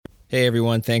Hey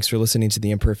everyone, thanks for listening to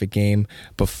The Imperfect Game.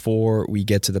 Before we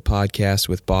get to the podcast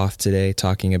with Both today,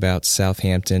 talking about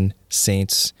Southampton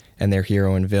Saints and their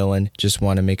hero and villain, just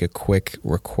want to make a quick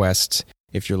request.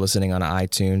 If you're listening on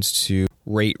iTunes, to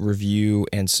rate, review,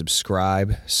 and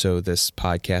subscribe so this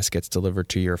podcast gets delivered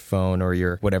to your phone or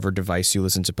your whatever device you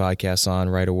listen to podcasts on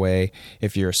right away.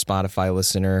 If you're a Spotify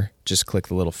listener, just click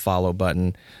the little follow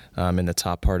button in the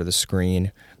top part of the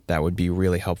screen. That would be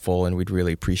really helpful, and we'd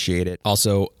really appreciate it.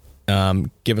 Also,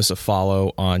 give us a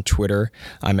follow on Twitter.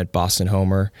 I'm at Boston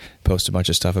Homer. Post a bunch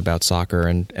of stuff about soccer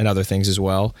and other things as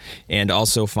well. And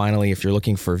also, finally, if you're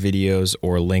looking for videos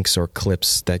or links or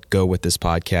clips that go with this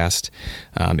podcast,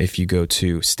 if you go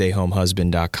to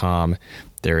stayhomehusband.com,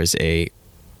 there is a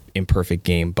Imperfect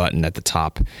Game button at the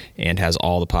top and has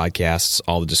all the podcasts,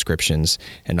 all the descriptions,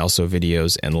 and also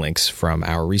videos and links from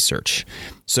our research.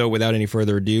 So without any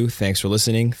further ado, thanks for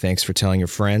listening. Thanks for telling your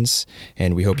friends.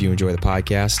 And we hope you enjoy the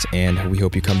podcast, and we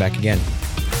hope you come back again.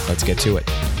 Let's get to it.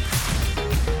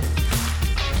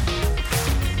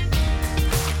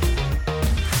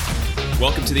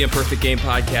 Welcome to the Imperfect Game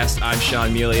podcast. I'm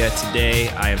Sean Melia. Today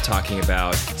I am talking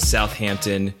about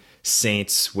Southampton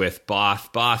Saints with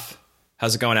Both. Both,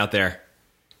 how's it going out there?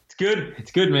 It's good.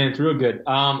 It's good, man. It's real good.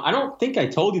 I don't think I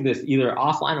told you this either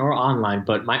offline or online,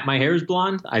 but my hair is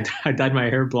blonde. I dyed my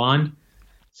hair blonde.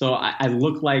 So I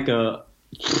look like a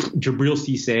Jabril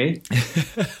Cisse.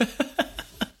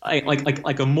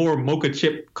 like a more mocha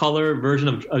chip color version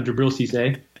of Jabril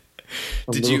Cisse.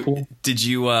 Did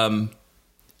you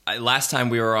last time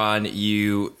we were on,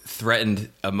 you threatened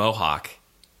a mohawk.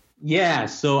 Yeah,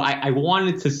 so I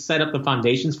wanted to set up the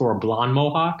foundations for a blonde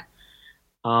mohawk.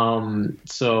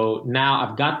 So now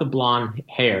I've got the blonde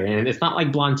hair, and it's not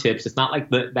like blonde tips. It's not like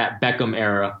that Beckham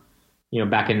era,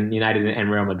 back in United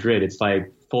and Real Madrid. It's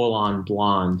like full on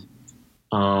blonde.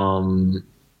 And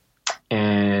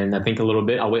I think I'll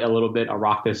wait a little bit. I'll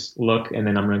rock this look, and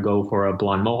then I'm going to go for a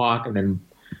blonde mohawk, and then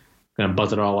I'm going to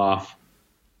buzz it all off.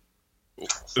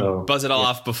 So buzz it all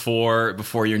off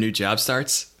before your new job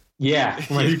starts? Yeah,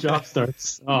 my new job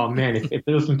starts. Oh man, if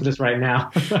they're listening to this right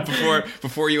now,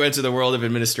 before you enter the world of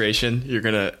administration, you're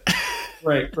gonna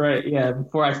right, yeah.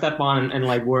 Before I step on and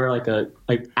like wear like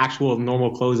actual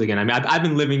normal clothes again. I mean, I've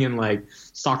been living in like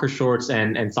soccer shorts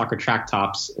and soccer track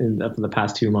tops for the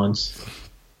past 2 months.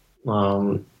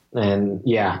 And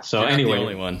yeah, so you're anyway,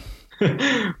 not the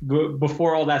only one.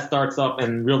 Before all that starts up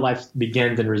and real life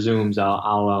begins and resumes,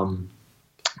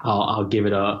 I'll give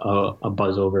it a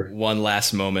buzz over. One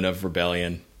last moment of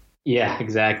rebellion. Yeah,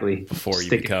 exactly. Before you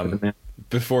become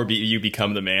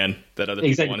the man that other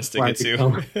people want to stick it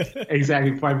to.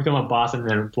 Exactly. Before I become a boss and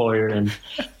an employer and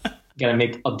gotta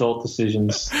make adult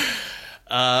decisions.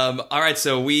 All right.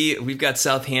 So we've got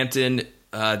Southampton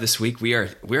this week.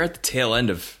 We're at the tail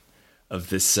end of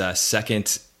this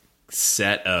second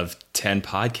set of 10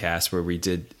 podcasts where we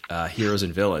did heroes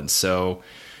and villains. So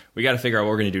we got to figure out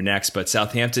what we're going to do next, but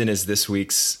Southampton is this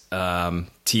week's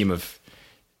team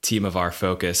of our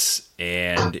focus,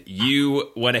 and you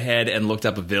went ahead and looked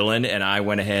up a villain, and I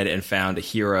went ahead and found a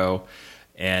hero,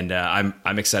 and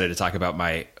I'm excited to talk about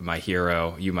my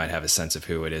hero. You might have a sense of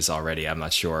who it is already. I'm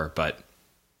not sure, but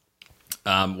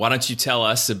why don't you tell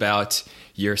us about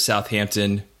your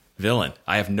Southampton villain?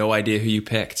 I have no idea who you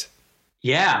picked.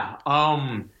 Yeah,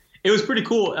 it was pretty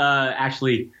cool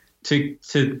actually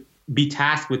to be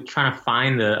tasked with trying to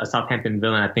find a Southampton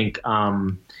villain. I think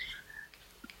our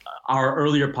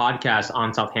earlier podcast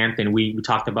on Southampton, we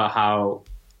talked about how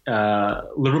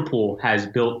Liverpool has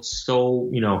built so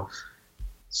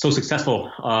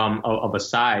successful of a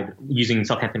side using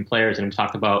Southampton players, and we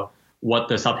talked about what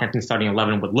the Southampton starting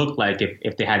 11 would look like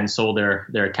if they hadn't sold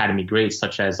their academy greats,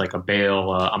 such as like a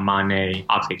Bale, a Mane,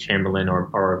 Oxlade-Chamberlain,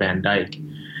 or a Van Dijk.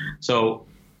 So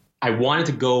I wanted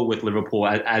to go with Liverpool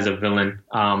as a villain,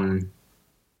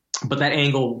 but that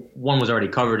angle one was already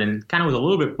covered and kind of was a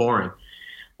little bit boring.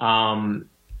 And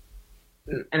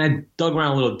I dug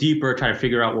around a little deeper, trying to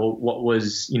figure out what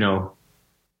was a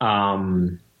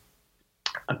kind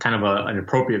of an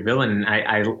appropriate villain.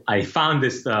 And I found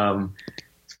this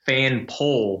fan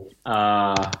poll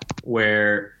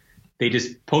where they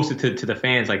just posted to the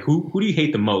fans like who do you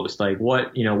hate the most? Like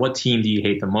what team do you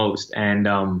hate the most? And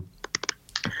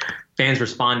fans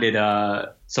responded.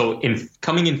 So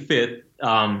coming in fifth,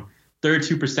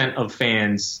 32% of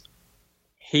fans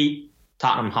hate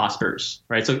Tottenham Hotspurs,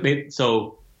 right? So they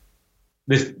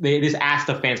just asked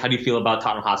the fans, how do you feel about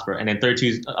Tottenham Hotspur? And then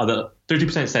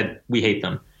 32% said we hate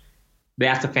them. They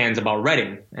asked the fans about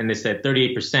Reading, and they said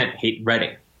 38% hate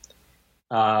Reading.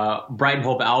 Brighton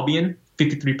Hove Albion,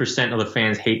 53% of the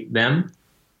fans hate them.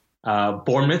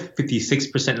 Bournemouth,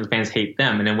 56% of the fans hate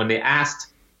them. And then when they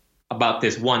asked about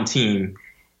this one team,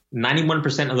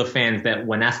 91% of the fans that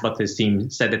when asked about this team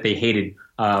said that they hated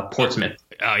Portsmouth.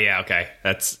 Oh yeah, okay.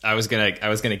 I was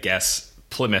gonna guess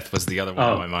Plymouth was the other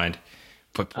one in my mind.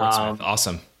 But Portsmouth,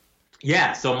 awesome.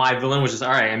 Yeah, so my villain was just all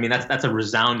right. I mean, that's a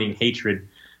resounding hatred,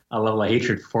 a level of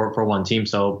hatred for one team.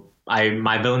 So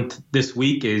my villain this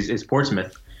week is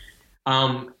Portsmouth.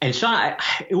 And Sean,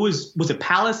 was it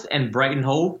Palace and Brighton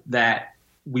Hove that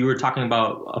we were talking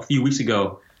about a few weeks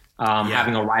ago,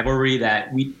 having a rivalry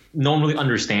that no one really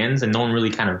understands and no one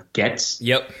really kind of gets.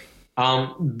 Yep.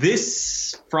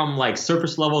 This from like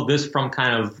surface level, this from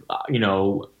kind of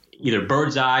either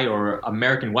bird's eye or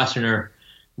American Westerner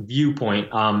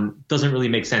viewpoint doesn't really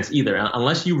make sense either,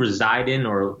 unless you reside in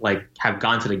or like have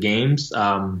gone to the games.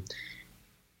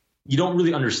 You don't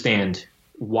really understand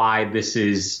why this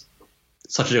is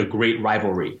such a great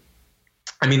rivalry.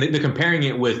 I mean, they're comparing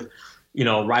it with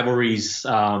rivalries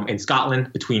in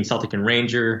Scotland between Celtic and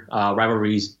Ranger,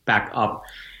 rivalries back up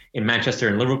in Manchester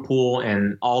and Liverpool,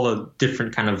 and all the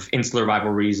different kind of insular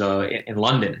rivalries in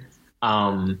London.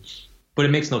 But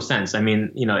it makes no sense. I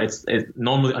mean,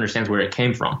 no one really understands where it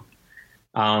came from.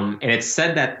 And it's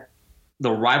said that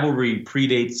the rivalry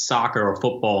predates soccer or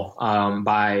football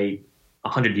by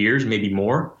 100 years, maybe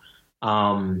more,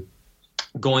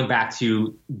 going back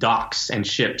to docks and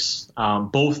ships.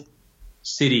 Both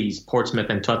cities, Portsmouth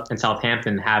and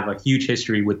Southampton, have a huge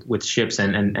history with ships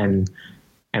and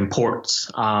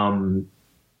ports.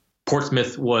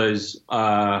 Portsmouth was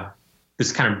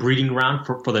this kind of breeding ground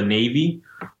for the Navy,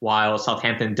 while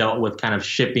Southampton dealt with kind of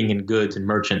shipping and goods and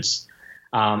merchants.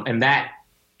 And that,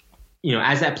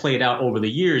 as that played out over the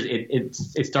years,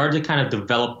 it started to kind of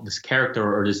develop this character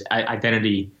or this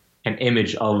identity and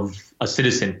image of a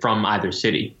citizen from either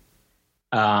city.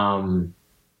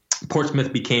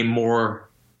 Portsmouth became more,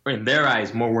 in their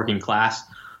eyes, more working class,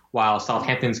 while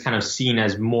Southampton's kind of seen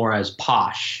as more as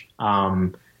posh.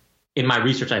 In my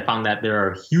research, I found that there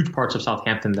are huge parts of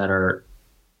Southampton that are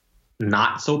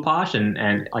not so posh,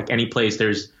 and like any place,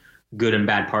 there's good and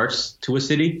bad parts to a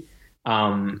city.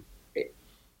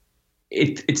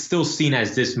 It's still seen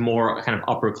as this more kind of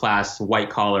upper class,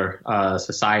 white collar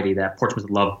society that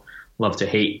Portsmouth love to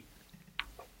hate.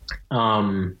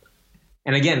 And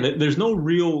again, there's no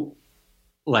real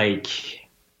like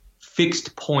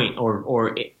fixed point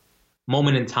or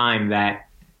moment in time that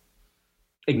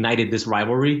ignited this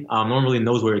rivalry. No one really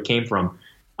knows where it came from.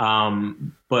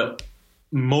 But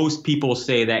most people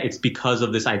say that it's because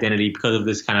of this identity, because of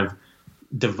this kind of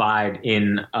divide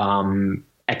in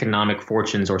economic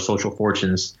fortunes or social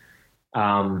fortunes.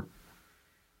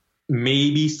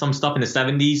 Maybe some stuff in the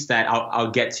 70s that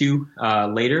I'll get to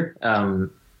later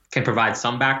can provide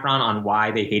some background on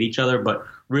why they hate each other, but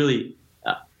really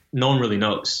no one really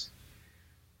knows.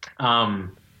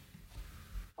 Along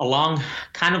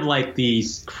kind of like the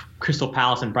Crystal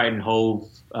Palace and Brighton Hove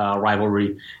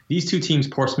rivalry, these two teams,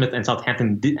 Portsmouth and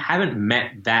Southampton, haven't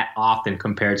met that often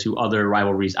compared to other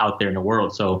rivalries out there in the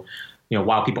world. So,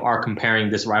 while people are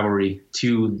comparing this rivalry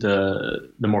to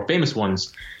the more famous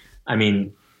ones, I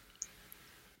mean,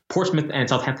 Portsmouth and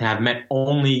Southampton have met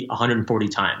only 140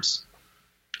 times.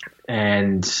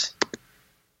 And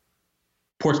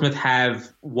Portsmouth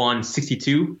have won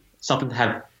 62.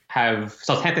 Southampton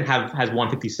has won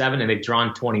 57, and they've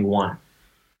drawn 21.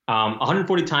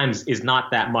 140 times is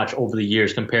not that much over the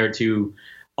years compared to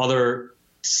other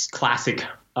classic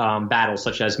battles,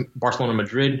 such as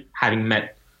Barcelona-Madrid having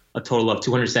met a total of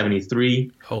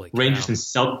 273. Holy cow.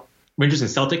 Rangers and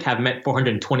Celtic have met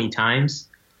 420 times.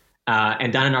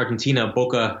 And down in Argentina,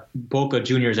 Boca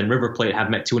Juniors and River Plate have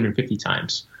met 250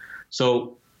 times.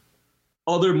 So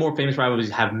other more famous rivalries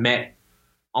have met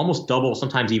almost double,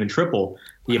 sometimes even triple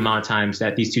the amount of times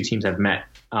that these two teams have met.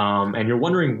 And you're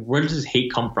wondering, where does this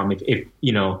hate come from?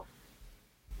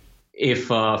 If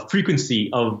frequency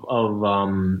of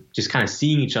just kind of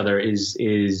seeing each other is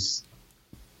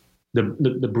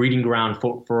the breeding ground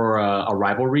for a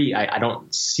rivalry, I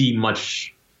don't see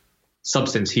much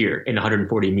substance here in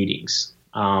 140 meetings.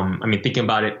 I mean, thinking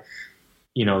about it,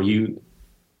 you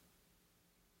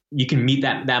can meet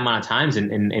that amount of times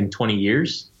in 20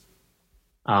 years.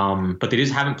 But they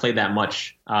just haven't played that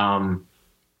much. And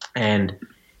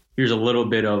here's a little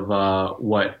bit of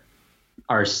what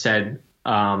are said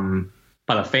by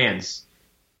the fans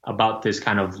about this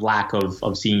kind of lack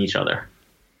of seeing each other.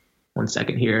 1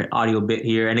 second here, audio bit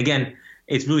here. And again,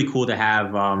 it's really cool to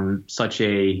have such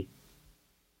a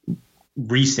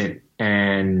recent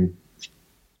and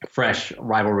fresh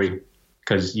rivalry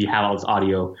because you have all this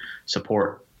audio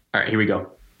support. All right, here we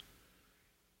go.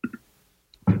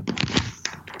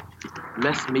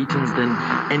 less meetings than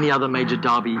any other major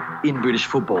derby in British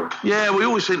football. Yeah, we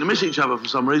always seem to miss each other for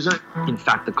some reason. In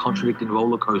fact, the contradicting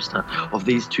roller coaster of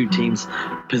these two teams'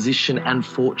 position and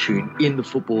fortune in the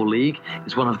Football League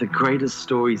is one of the greatest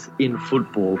stories in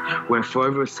football, where for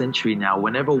over a century now,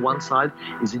 whenever one side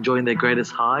is enjoying their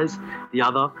greatest highs, the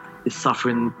other is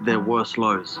suffering their worst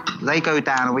lows. They go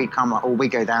down and we come up, or we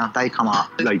go down, they come up.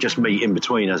 They just meet in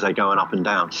between as they're going up and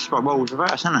down. It's like roles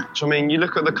reverse, isn't it? So, I mean, you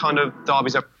look at the kind of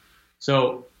derbies that...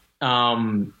 So, they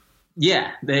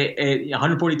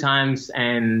 140 times,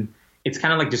 and it's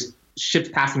kind of like just ships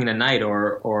passing in the night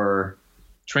or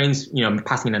trains,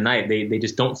 passing in the night. They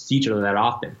just don't see each other that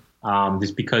often,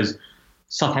 just because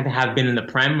Southampton have been in the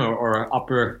Prem or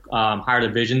upper higher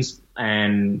divisions,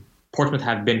 and Portsmouth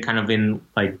have been kind of in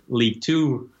like League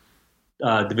Two,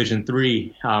 Division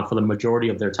 3 for the majority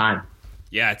of their time.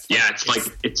 Yeah, it's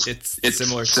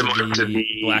similar to the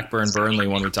Blackburn Burnley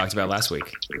one we talked about last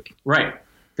week. Right.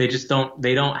 They just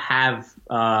don't have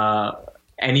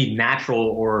any natural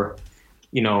or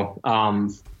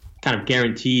kind of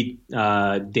guaranteed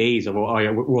days of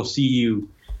we'll see you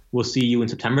in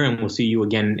September and we'll see you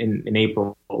again in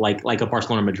April, like a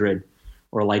Barcelona Madrid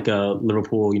or like a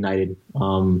Liverpool United,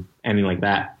 anything like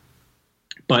that.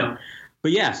 But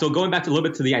yeah, so going back a little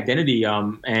bit to the identity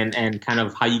and kind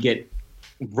of how you get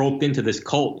roped into this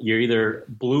cult. You're either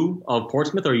blue of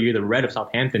Portsmouth or you're either red of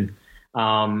Southampton.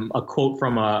 A quote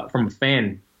from a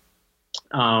fan.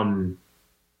 You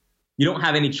don't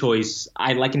have any choice.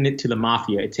 I liken it to the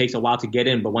mafia. It takes a while to get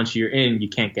in, but once you're in, you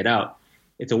can't get out.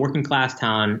 It's a working class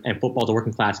town, and football's a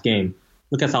working class game.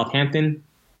 Look at Southampton,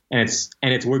 and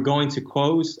it's we're going to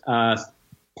close.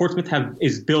 Portsmouth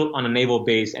is built on a naval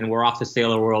base, and we're off to sail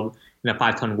the world in a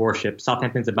 5-ton warship.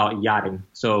 Southampton's about yachting.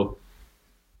 So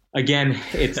again,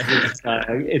 it's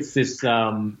this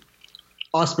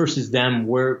us versus them.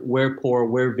 We're poor,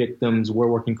 we're victims, we're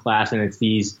working class, and it's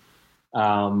these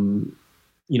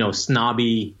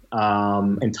snobby,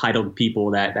 entitled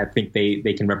people that think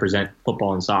they can represent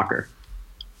football and soccer.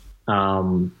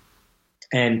 And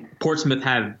Portsmouth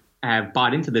have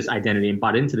bought into this identity and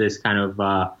bought into this kind of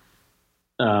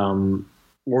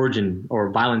origin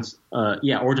of violence,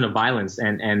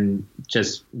 and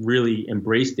just really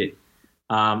embraced it.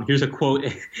 Here's a quote,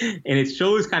 and it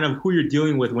shows kind of who you're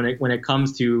dealing with when it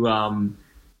comes to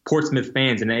Portsmouth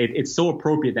fans, and it's so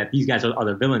appropriate that these guys are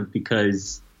the villains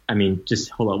because, I mean, just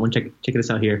hold on, check this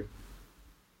out here.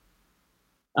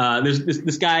 There's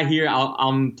this guy here.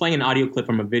 I'm playing an audio clip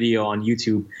from a video on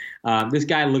YouTube. This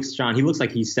guy looks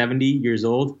like he's 70 years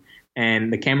old,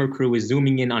 and the camera crew is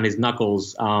zooming in on his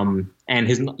knuckles. And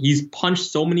he's punched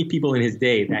so many people in his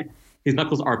day that his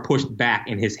knuckles are pushed back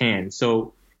in his hand.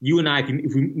 So you and I,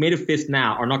 if we made a fist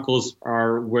now, our knuckles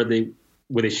are where they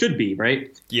should be,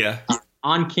 right? Yeah.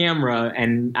 On camera,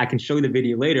 and I can show you the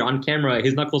video later, on camera,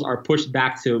 his knuckles are pushed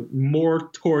back to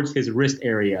more towards his wrist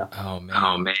area. Oh,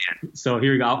 man. So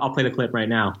here we go. I'll play the clip right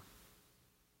now.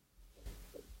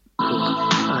 They're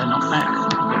not back.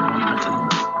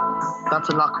 That's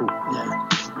a knuckle. Yeah.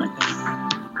 Right there.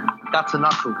 That's a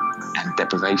knuckle. And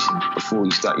deprivation before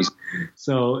you start using.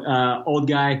 So old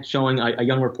guy showing a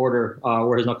young reporter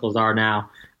where his knuckles are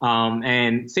now.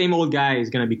 And same old guy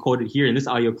is going to be quoted here in this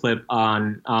audio clip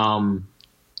on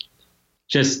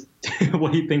just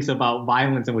what he thinks about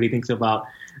violence and what he thinks about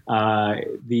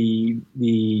the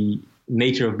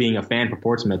nature of being a fan for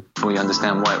Portsmouth. Before you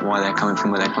understand why they're coming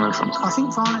from where they're coming from. I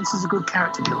think violence is a good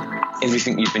character builder.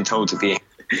 Everything you've been told to be.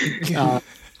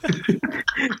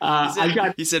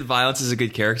 He said violence is a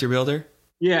good character builder?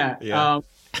 Yeah.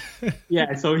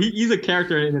 Yeah. So he's a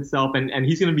character in itself, and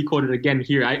he's going to be quoted again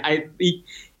here.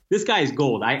 This guy is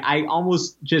gold. I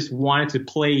almost just wanted to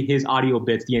play his audio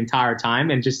bits the entire time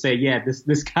and just say, yeah,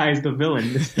 this guy is the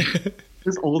villain.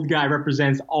 This old guy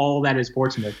represents all that is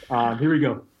Portsmouth. Here we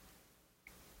go.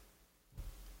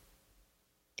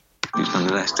 It's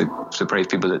nonetheless the brave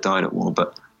people that died at war,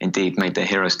 but indeed made their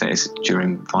hero status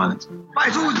during violence. But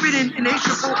it's always been in the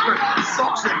history of Portsmouth,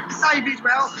 boxing. The Navy as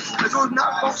well. There's always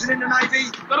boxing in the Navy.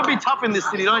 You've got to be tough in this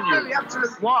city, don't you? Yeah,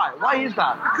 absolutely. Why? Why is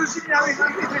that? Because, it's a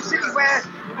city where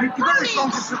you've got to be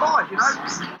strong to survive,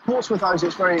 Portsmouth owes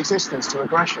its very existence to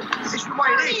aggression. It's the way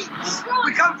it is.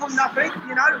 We come from nothing,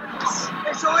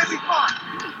 It's all every fine.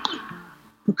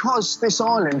 Because this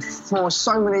island, for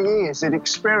so many years, it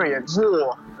experienced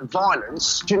war and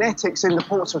violence, genetics in the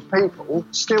Portsmouth people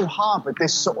still harboured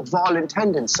this sort of violent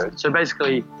tendency. So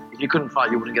basically, if you couldn't fight,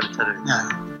 you wouldn't get a tattoo. No.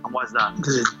 And why is that?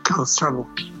 Because it causes trouble.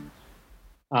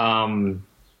 And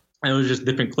it was just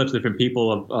different clips, different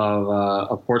people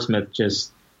of Portsmouth.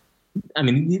 Just, I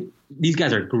mean, these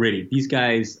guys are gritty. These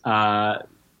guys are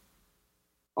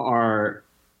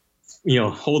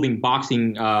holding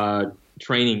boxing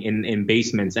training in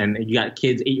basements, and you got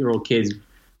 8-year-old kids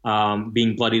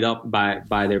being bloodied up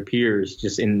by their peers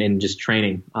just in just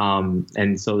training.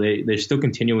 And so they're still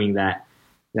continuing that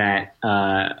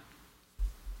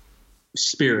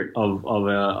spirit of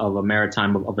a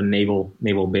maritime, of a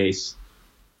naval base.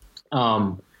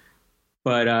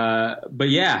 But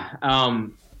yeah,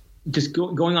 just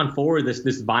going on forward,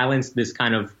 this violence, this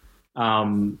kind of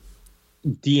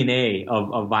DNA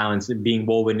of violence being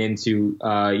woven into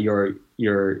your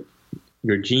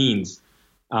genes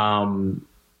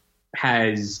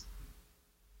has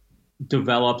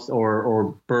developed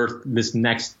or birthed this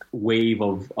next wave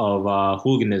of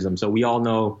hooliganism. So we all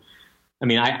know. I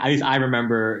mean, I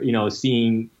remember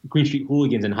seeing Green Street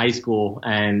Hooligans in high school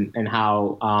and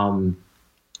how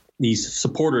these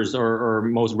supporters or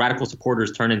most radical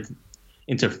supporters turn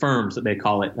into firms, that they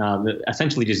call it,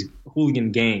 essentially just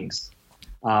hooligan gangs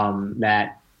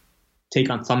that take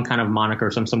on some kind of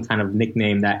moniker, some kind of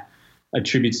nickname that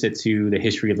attributes it to the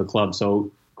history of the club.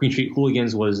 So Green Street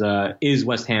Hooligans is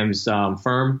West Ham's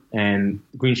firm, and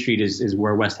Green Street is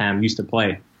where West Ham used to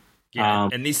play. Yeah,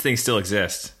 and these things still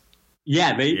exist.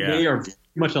 Yeah, they are pretty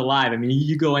much alive. I mean,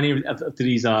 you go any to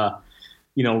these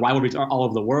rivalries all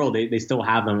over the world, they still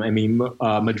have them. I mean,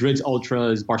 Madrid's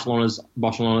ultras, Barcelona's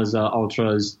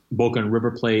ultras, Boca and River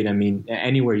Plate. I mean,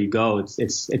 anywhere you go,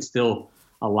 it's still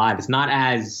alive. It's not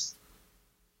as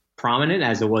prominent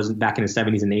as it was back in the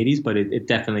 70s and 80s, but it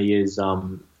definitely is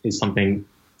something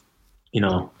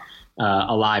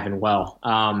alive and well.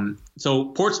 So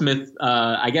Portsmouth,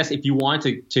 I guess if you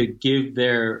wanted to give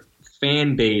their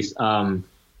fan base a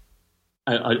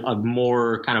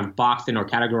more kind of boxed in or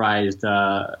categorized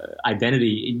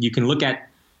identity, you can look at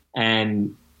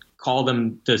and call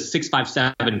them the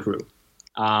 657 crew.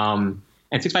 And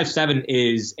 657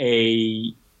 is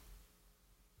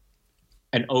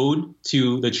an ode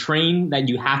to the train that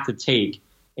you have to take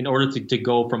in order to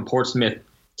go from Portsmouth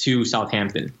to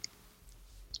Southampton.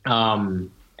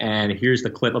 And here's the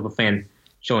clip of a fan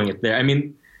showing it there. I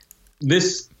mean,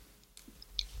 this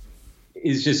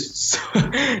is just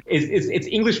it's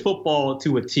English football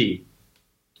to a T.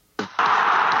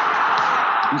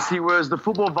 You see, whereas the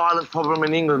football violence problem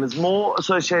in England is more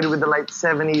associated with the late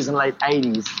 70s and late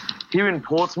 80s, here in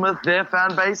Portsmouth, their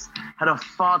fan base had a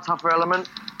far tougher element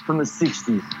from the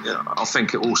 60s. Yeah, I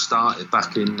think it all started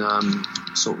back in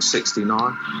sort of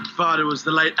 69. But it was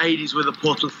the late 80s where the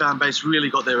Portsmouth fan base really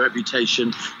got their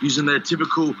reputation, using their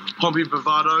typical pompey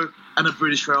bravado and a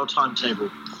British Rail timetable.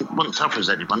 We weren't tough as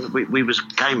anyone. We was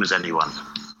game as anyone.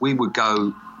 We would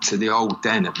go to the old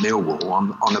den at Millwall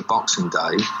on a Boxing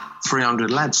Day. 300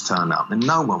 lads turn up, and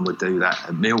no one would do that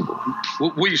at Millwall.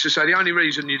 We used to say the only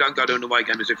reason you don't go to an away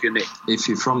game is if you're nicked. If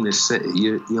you're from this city,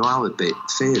 you are a bit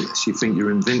fearless. You think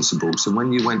you're invincible. So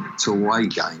when you went to away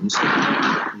games,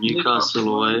 Newcastle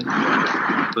away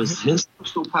was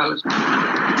Crystal Palace.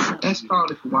 That's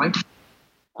Cardiff away.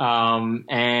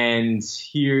 And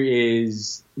here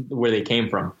is where they came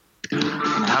from.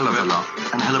 a hell of a lot,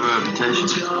 and hell of a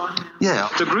reputation. Yeah.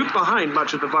 The group behind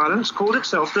much of the violence called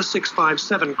itself the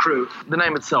 657 Crew. The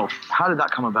name itself, how did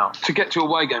that come about? To get to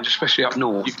away games, especially up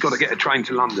north, you've got to get a train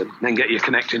to London, then get your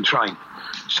connecting train.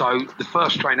 So the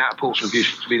first train out of Portsmouth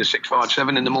used to be the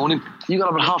 657 in the morning. You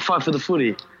got up at 5:30 for the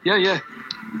footy? Yeah.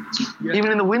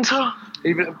 Even in the winter?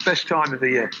 Even at the best time of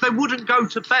the year. They wouldn't go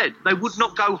to bed. They would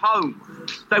not go home.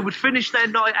 They would finish their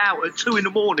night out at 2 a.m.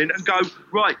 and go,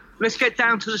 right, let's get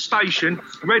down to the station,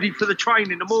 ready for the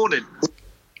train in the morning.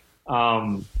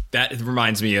 That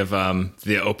reminds me of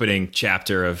the opening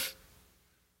chapter of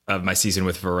my season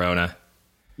with Verona.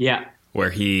 Yeah.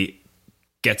 Where he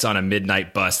gets on a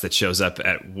midnight bus that shows up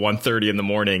at 1:30 in the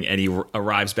morning, and he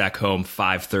arrives back home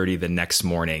 5:30 the next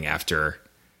morning after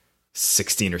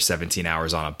 16 or 17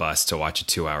 hours on a bus to watch a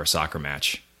 2-hour soccer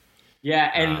match.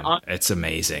 Yeah, and it's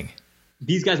amazing.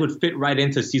 These guys would fit right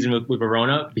into season with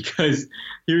Verona, because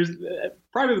here's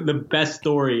probably the best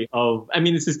story of. I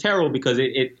mean, this is terrible because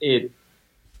it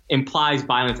implies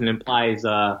violence and implies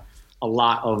a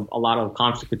lot of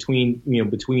conflict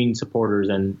between supporters.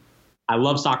 And I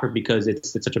love soccer because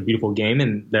it's such a beautiful game,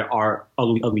 and there are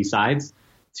ugly sides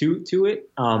to it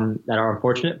that are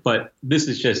unfortunate. But this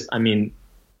is just, I mean,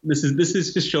 this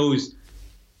is just shows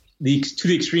the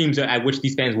extremes at which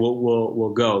these fans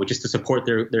will go just to support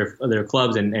their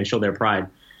clubs and show their pride.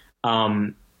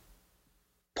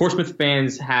 Portsmouth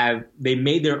fans they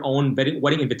made their own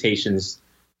wedding invitations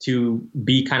to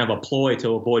be kind of a ploy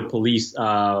to avoid police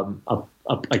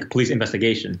like police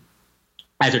investigation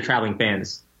as they're traveling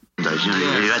fans. days. You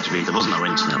had to be. There wasn't no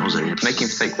internet, was there? Making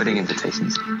fake wedding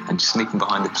invitations and just sneaking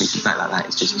behind the police at night like that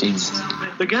is just genius.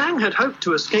 The gang had hoped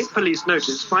to escape police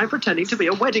notice by pretending to be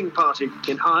a wedding party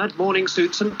in hired morning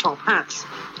suits and top hats.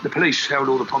 The police held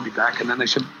all the Pompey back, and then they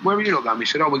said, "Where are you not going?" We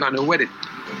said, "Oh, we're going to a wedding."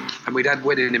 And we'd had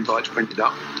wedding invites printed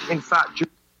up. In fact,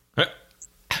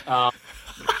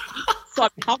 so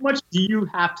how much do you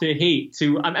have to hate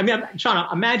to? I mean, Sean,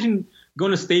 imagine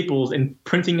going to Staples and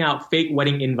printing out fake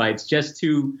wedding invites just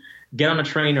to get on a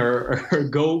train or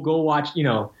go watch, get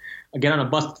on a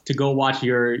bus to go watch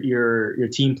your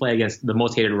team play against the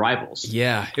most hated rivals.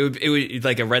 Yeah, it would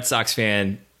like a Red Sox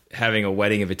fan having a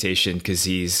wedding invitation because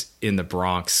he's in the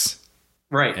Bronx,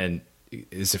 right, and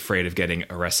is afraid of getting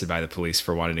arrested by the police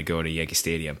for wanting to go to Yankee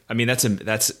Stadium. I mean, that's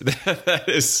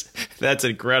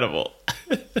incredible.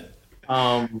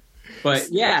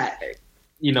 But yeah,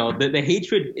 the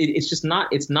hatred,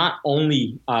 it's not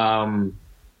only on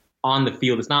the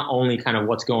field. It's not only kind of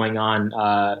what's going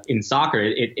on in soccer.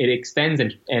 It extends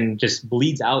and just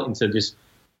bleeds out into just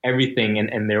everything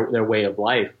and their way of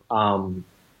life.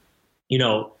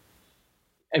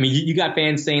 I mean, you got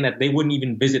fans saying that they wouldn't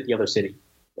even visit the other city,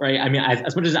 right? I mean,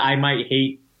 as much as I might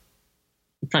hate,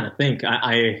 I'm trying to think,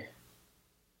 as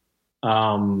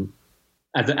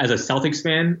a Celtics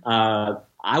fan,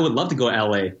 I would love to go to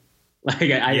LA. Like,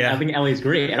 I think LA is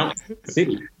great. I don't hate the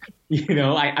city.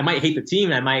 I might hate the team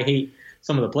and I might hate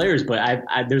some of the players, but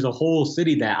there's a whole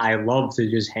city that I love to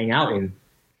just hang out in.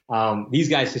 These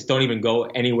guys just don't even go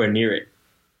anywhere near it.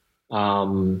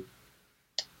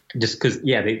 Just because,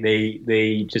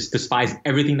 they just despise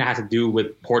everything that has to do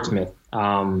with Portsmouth,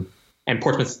 and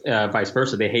Portsmouth vice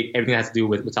versa. They hate everything that has to do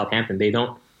with Southampton. They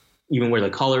don't even wear the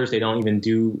colors. They don't even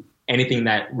do anything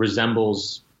that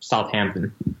resembles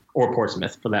Southampton or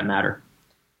Portsmouth, for that matter.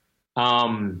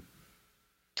 Fans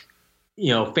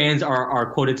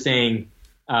are quoted saying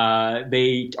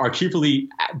they are cheerfully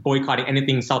boycotting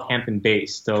anything Southampton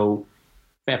based. So,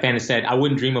 fan has said, "I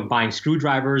wouldn't dream of buying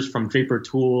screwdrivers from Draper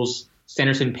Tools,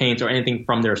 Sanderson Paints, or anything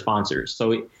from their sponsors."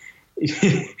 So,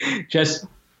 just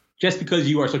because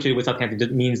you are associated with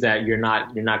Southampton means that you're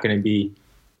not going to be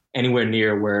anywhere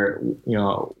near where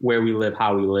we live,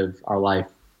 how we live our life.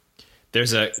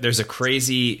 There's a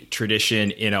crazy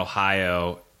tradition in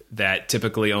Ohio that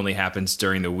typically only happens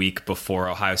during the week before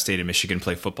Ohio State and Michigan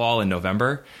play football in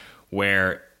November,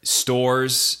 where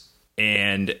stores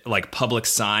and like public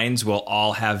signs will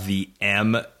all have the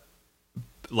M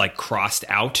like crossed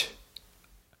out.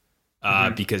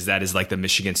 Because that is like the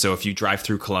Michigan. So if you drive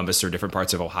through Columbus or different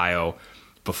parts of Ohio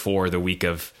before the week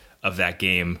of that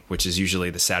game, which is usually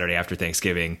the Saturday after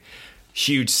Thanksgiving,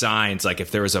 huge signs, like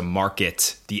if there was a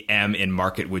market, the M in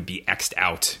market would be X'd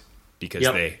out because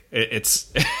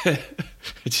it's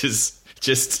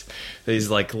just these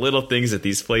like little things that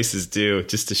these places do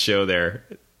just to show their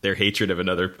hatred of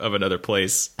another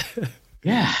place.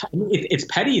 Yeah. I mean, it's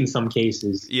petty in some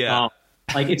cases. Yeah.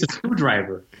 Like it's a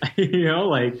screwdriver,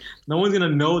 like no one's going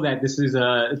to know that this is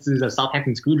a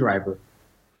Southampton screwdriver,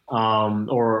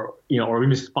 or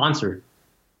even sponsored.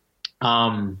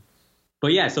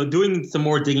 But yeah, so doing some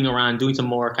more digging around, doing some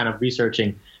more kind of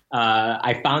researching,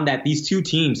 I found that these two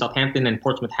teams, Southampton and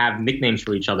Portsmouth, have nicknames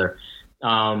for each other.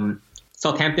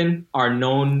 Southampton are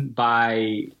known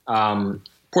by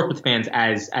Portsmouth fans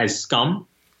as Scum,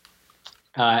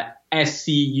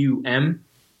 SCUM,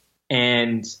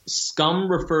 and Scum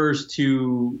refers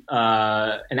to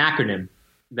an acronym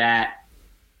that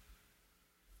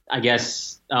I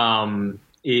guess has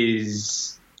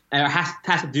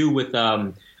to do with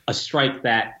a strike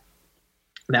that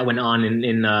went on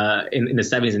in the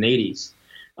 70s and 80s.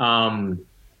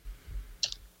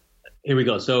 Here we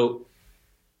go. So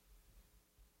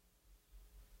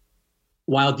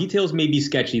while details may be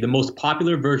sketchy, the most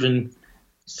popular version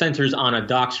centers on a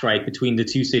dock strike between the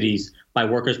two cities by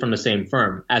workers from the same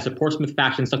firm. As the Portsmouth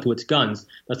faction stuck to its guns,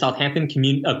 the Southampton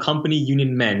company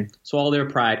union men swallowed their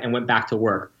pride and went back to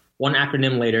work. One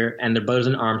acronym later, and their brothers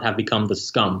in arms have become the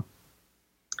Scum.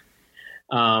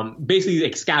 Basically,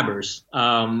 like scabbers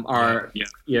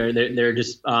they're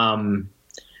just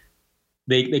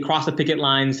they crossed the picket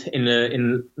lines in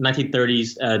the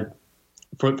 1930s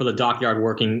for the dockyard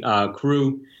working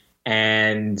crew,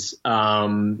 and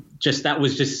that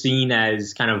was just seen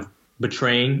as kind of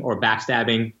betraying or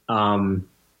backstabbing, and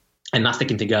not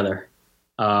sticking together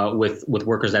with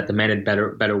workers that demanded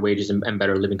better wages and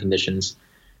better living conditions.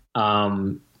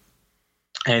 And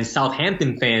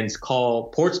Southampton fans call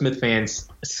Portsmouth fans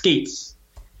skates,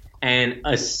 and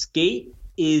a skate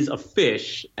is a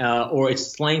fish, or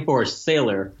it's slang for a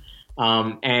sailor,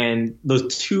 and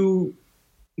those two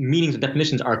meanings and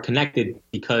definitions are connected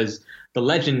because the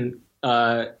legend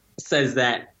says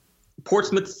that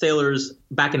Portsmouth sailors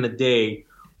back in the day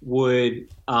would,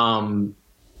 oh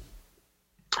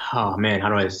man, how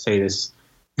do I say this?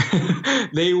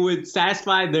 They would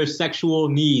satisfy their sexual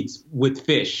needs with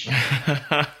fish.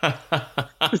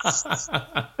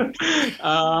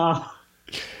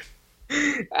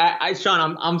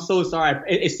 Sean, I'm so sorry.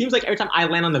 It seems like every time I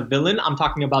land on the villain, I'm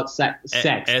talking about sex.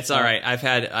 It's all right. I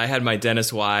had my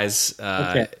Dennis Wise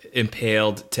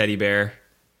impaled teddy bear.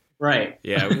 Right.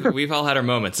 Yeah, we've all had our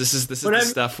moments. This is the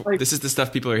stuff. Like, this is the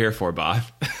stuff people are here for, Bob.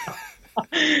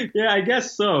 Yeah, I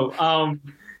guess so.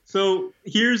 So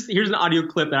here's an audio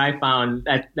clip that I found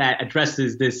that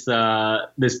addresses this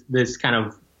kind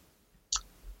of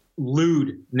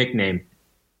lewd nickname.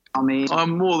 I mean,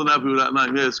 I'm more than happy with that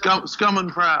name. Yeah, scum and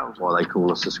proud. Well, they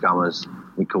call us the Scummers.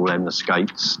 We call them the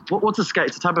Skates. What's a skate?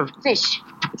 It's a type of fish.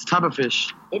 It's a type of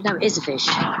fish. No, it is a fish.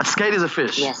 A skate is a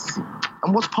fish. Yes.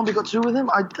 And what's Pompey got to do with him?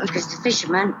 Because the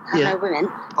fishermen have no women.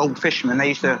 Old fishermen, they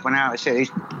used to, when out of the cities.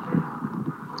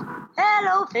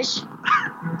 Hello, fish.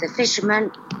 The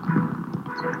fishermen.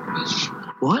 Fish.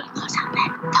 What? What's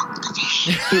happening? Talk to the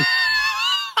fish.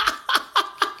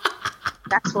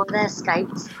 That's why they're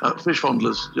skates. Fish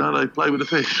fondlers. You know, they play with the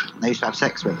fish. They used to have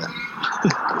sex with them.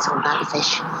 It's all about the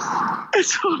fish.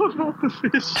 It's all about the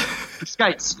fish.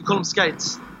 Skates. You call them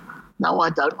skates? No,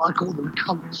 I don't. I call them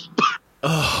cunts.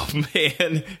 Oh,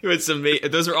 man. It's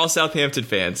amazing. Those are all Southampton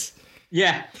fans.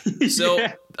 Yeah. So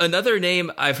another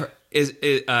name I've heard is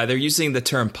they're using the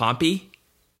term Pompey.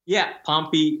 Yeah,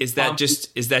 Pompey. Is that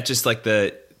just like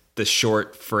the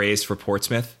short phrase for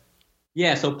Portsmouth?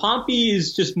 Yeah, so Pompey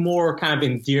is just more kind of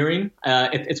endearing.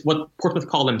 It's what Portsmouth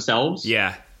call themselves.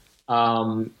 Yeah.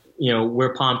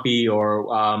 We're Pompey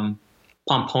or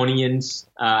Pomponians.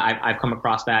 I've come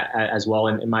across that as well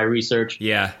in my research.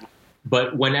 Yeah.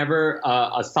 But whenever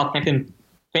a Southampton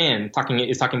fan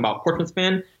is talking about Portsmouth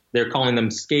fan, they're calling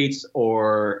them skates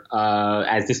or,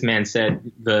 as this man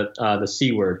said, the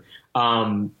C word.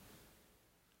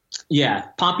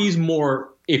 Pompey's more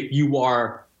if you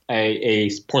are a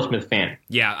Portsmouth fan.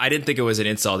 Yeah, I didn't think it was an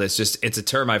insult. It's a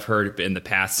term I've heard in the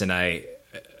past, and I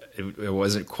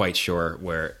wasn't quite sure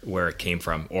where it came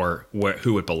from or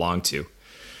who it belonged to.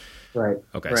 Right.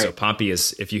 Okay. Right. So Pompey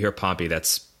is, if you hear Pompey,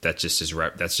 that's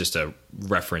just a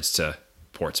reference to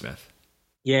Portsmouth.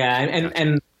 Yeah,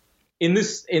 and in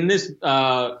this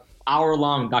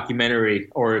hour-long documentary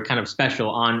or kind of special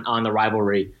on the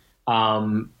rivalry,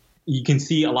 you can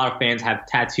see a lot of fans have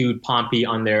tattooed Pompey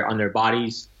on their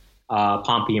bodies.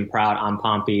 Pompey and proud, I'm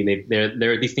Pompey.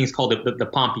 There are these things called the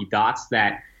Pompey dots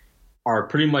that are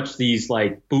pretty much these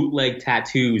like bootleg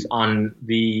tattoos in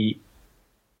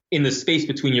the space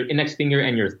between your index finger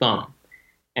and your thumb,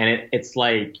 and it's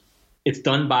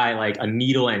done by like a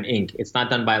needle and ink. It's not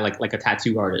done by like a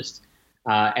tattoo artist.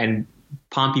 And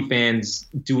Pompey fans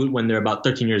do it when they're about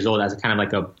 13 years old as a kind of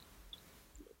like a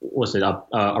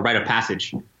rite of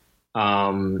passage.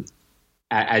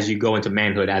 As you go into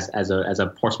manhood as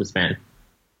a Portsmouth fan.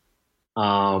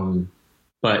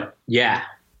 But yeah,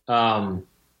 and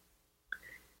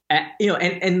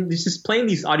just playing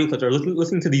these audio clips or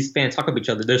listening to these fans talk about each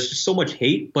other, there's just so much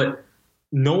hate, but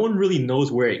no one really knows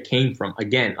where it came from.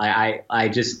 Again, I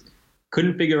just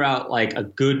couldn't figure out like a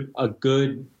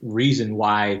good reason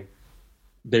why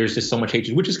there's just so much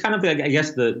hatred, which is kind of, I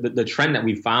guess, the trend that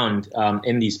we found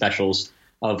in these specials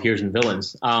of Heroes and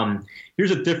Villains.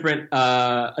 Here's a different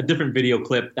video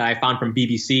clip that I found from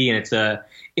BBC, and it's a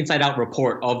inside out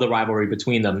report of the rivalry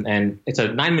between them. And it's a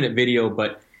 9-minute video,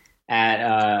 but at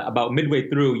about midway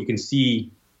through, you can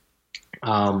see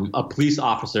a police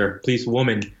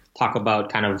woman talk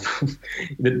about kind of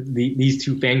these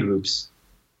two fan groups.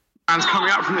 Fans coming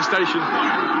out from the station.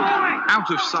 Out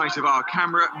of sight of our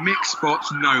camera, Mick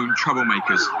spots known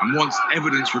troublemakers and wants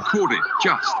evidence recorded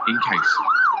just in case.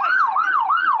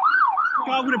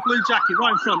 Guy with a blue jacket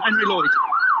right in front, Henry Lloyd.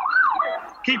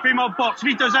 Keep him on box. If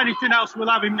he does anything else, we'll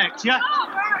have him next, yeah?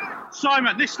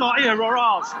 Simon, this lot here are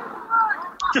ours.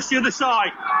 Just the other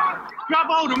side. Grab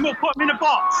hold and we'll put him in a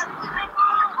box.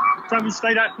 Simon,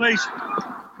 stay there, please.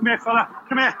 Come here, fella.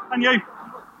 Come here. And you.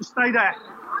 Just stay there.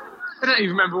 I don't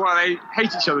even remember why they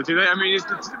hate each other, do they? I mean,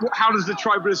 how does the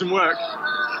tribalism work?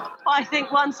 I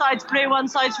think one side's blue, one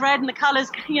side's red, and the colours,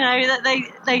 that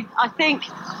they I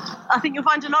think you'll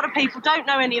find a lot of people don't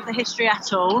know any of the history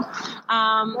at all.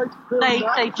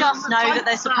 They just know that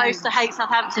they're supposed to hate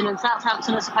Southampton and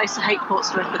Southampton are supposed to hate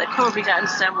Portsmouth, but they probably don't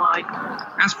understand why.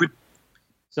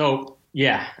 So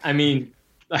yeah, I mean,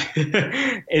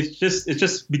 it's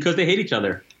just because they hate each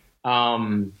other.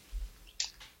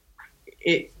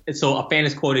 So a fan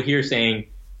is quoted here saying,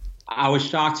 "I was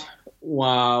shocked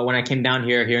when I came down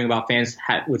here, hearing about fans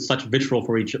with such vitriol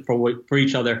for each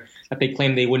other that they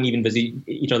claimed they wouldn't even visit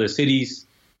each other's cities.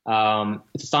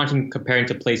 It's astonishing comparing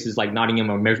to places like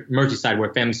Nottingham or Merseyside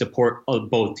where families support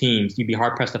both teams. You'd be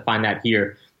hard pressed to find that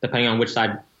here, depending on which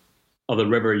side of the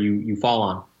river you fall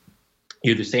on,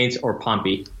 either Saints or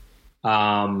Pompey.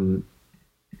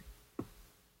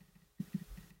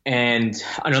 And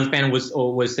another fan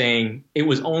was saying it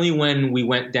was only when we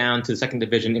went down to the second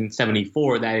division in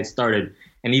 '74 that it started.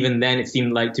 And even then, it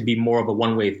seemed like to be more of a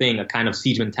one-way thing, a kind of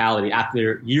siege mentality.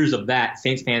 After years of that,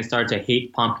 Saints fans started to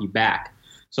hate Pompey back.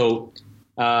 So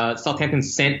Southampton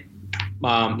sent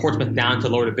Portsmouth down to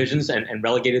lower divisions and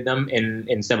relegated them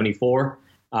in '74.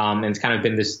 And it's kind of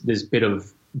been this bit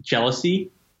of jealousy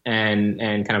and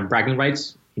kind of bragging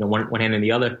rights, one hand and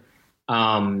the other.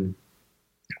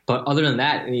 But other than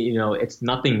that, it's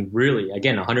nothing really.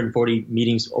 Again, 140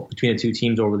 meetings between the two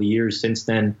teams over the years since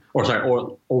then,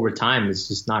 or over time, is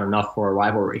just not enough for a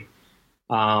rivalry.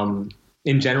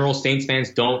 In general, Saints fans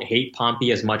don't hate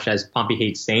Pompey as much as Pompey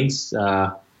hates Saints.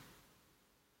 But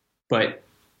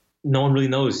no one really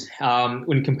knows.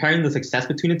 When comparing the success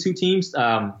between the two teams,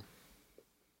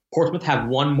 Portsmouth have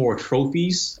won more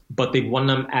trophies, but they've won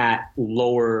them at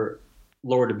lower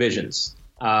divisions.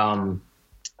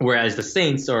 Whereas the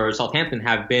Saints or Southampton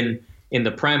have been in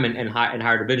the Prem and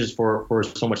higher divisions for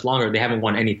so much longer, they haven't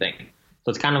won anything.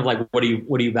 So it's kind of like, what do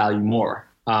you value more,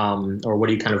 or what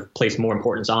do you kind of place more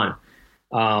importance on?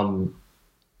 A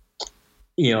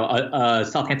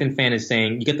Southampton fan is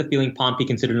saying, you get the feeling Pompey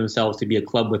consider themselves to be a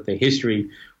club with a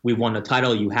history. We won the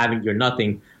title, you haven't, you're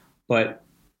nothing. But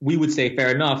we would say,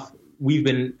 fair enough, we've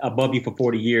been above you for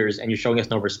 40 years and you're showing us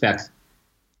no respect.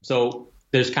 So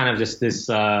there's kind of just this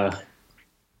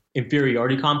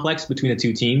inferiority complex between the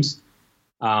two teams.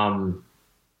 And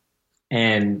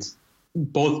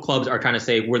both clubs are trying to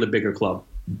say we're the bigger club.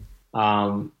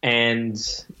 One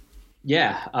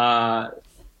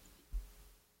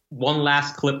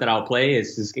last clip that I'll play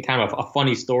is kind of a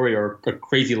funny story or a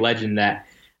crazy legend that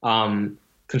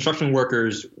construction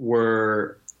workers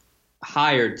were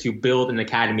hired to build an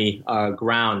academy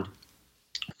ground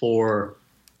for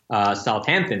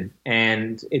Southampton,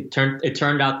 and it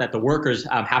turned out that the workers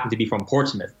happened to be from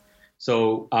Portsmouth.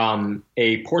 So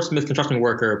a Portsmouth construction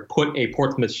worker put a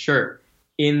Portsmouth shirt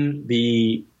in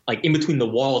between the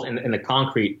walls and the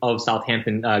concrete of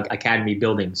Southampton Academy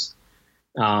buildings.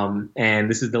 And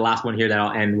this is the last one here that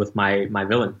I'll end with my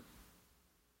villain.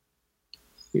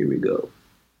 Here we go.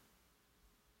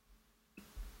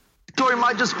 Story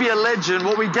might just be a legend.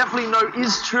 What we definitely know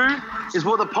is true is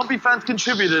what the Pompey fans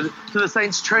contributed to the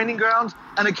Saints training ground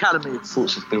and academy.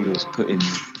 Sorts of builders put in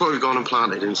what we've gone and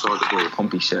planted inside the wall.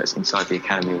 Pompey shirts inside the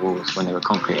academy walls when they were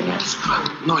concreting it.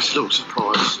 Nice little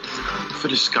surprise for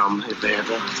the scum if they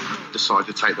ever decide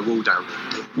to take the wall down.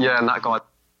 Yeah, and that guy.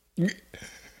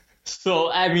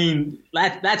 So I mean,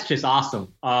 that's just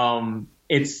awesome.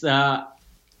 It's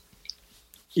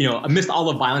amidst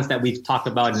all the violence that we've talked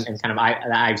about and kind of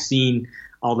I've seen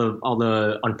all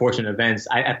the unfortunate events,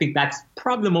 I think that's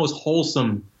probably the most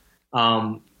wholesome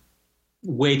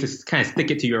way to kind of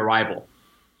stick it to your rival,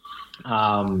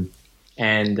 and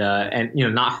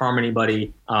not harm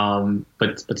anybody,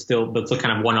 but still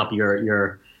kind of one up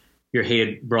your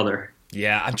hated brother.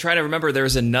 Yeah, I'm trying to remember. There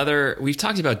was another. We've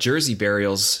talked about jersey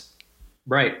burials,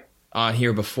 right, on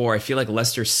here before. I feel like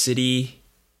Leicester City,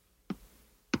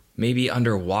 maybe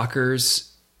under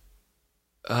Walker's,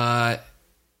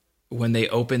 when they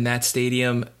opened that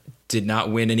stadium, did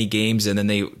not win any games, and then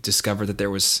they discovered that there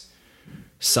was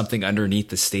something underneath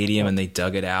the stadium, and they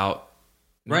dug it out.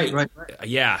 Right.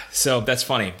 Yeah, so that's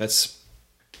funny. That's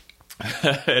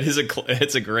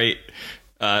it's a great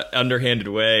underhanded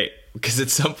way, because at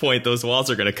some point those walls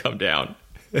are going to come down.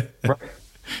 Right.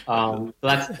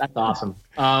 That's awesome.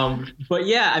 But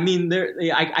yeah, I mean,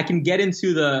 I can get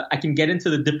into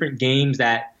the different games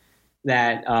that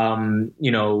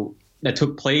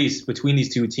took place between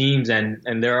these two teams,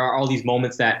 and there are all these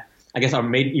moments that I guess are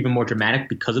made even more dramatic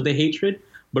because of the hatred.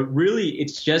 But really,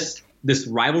 it's just this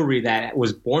rivalry that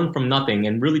was born from nothing,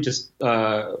 and really just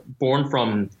born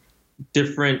from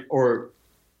different or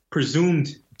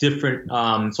presumed different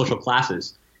social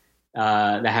classes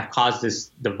that have caused this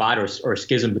divide or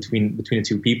schism between the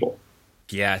two people.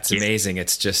 Yeah, it's amazing.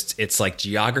 It's like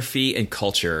geography and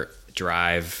culture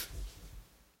drive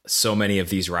so many of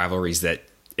these rivalries that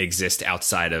exist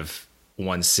outside of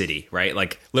one city, right?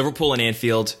 Like Liverpool and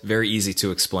Anfield, very easy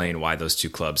to explain why those two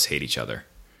clubs hate each other.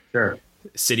 Sure.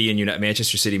 City and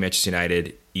Manchester City, Manchester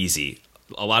United, easy.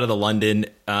 A lot of the London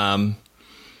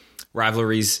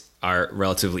rivalries are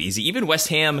relatively easy. Even West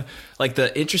Ham, like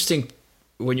the interesting,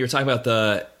 when you were talking about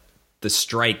the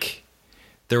strike.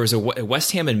 There was a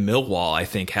West Ham and Millwall, I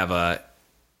think, have a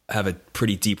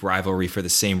pretty deep rivalry for the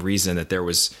same reason, that there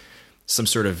was some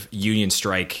sort of union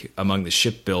strike among the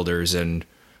shipbuilders, and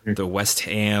the West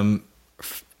Ham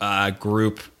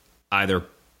group either,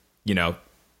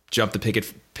 jumped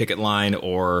the picket line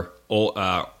or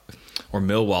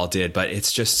Millwall did. But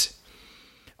it's just,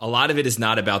 a lot of it is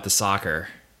not about the soccer.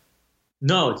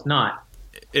 No, it's not.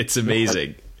 It's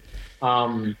amazing.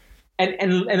 And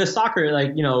the soccer,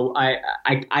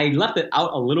 I left it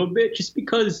out a little bit just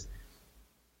because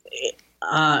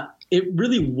it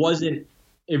really wasn't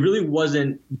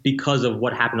because of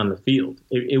what happened on the field.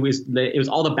 It was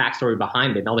all the backstory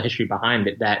behind it and all the history behind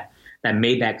it that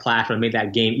made that clash, or made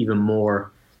that game even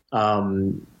more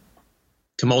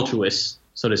tumultuous,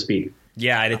 so to speak.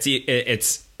 Yeah,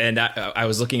 and I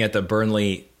was looking at the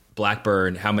Burnley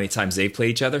Blackburn, how many times they've played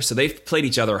each other. So they've played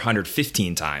each other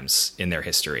 115 times in their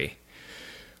history,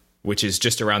 which is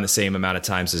just around the same amount of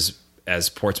times as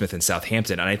Portsmouth and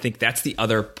Southampton. And I think that's the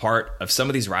other part of some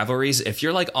of these rivalries. If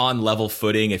you're on level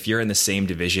footing, if you're in the same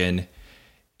division,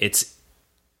 it's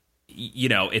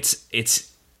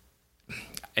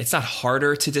not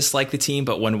harder to dislike the team,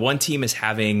 but when one team is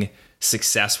having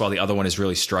success while the other one is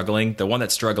really struggling, the one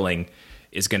that's struggling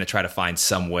is going to try to find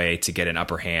some way to get an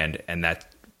upper hand. And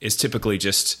that is typically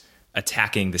just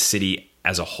attacking the city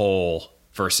as a whole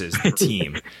versus the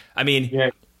team. I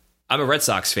mean, I'm a Red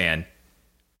Sox fan.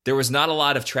 There was not a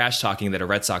lot of trash talking that a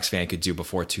Red Sox fan could do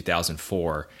before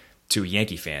 2004 to a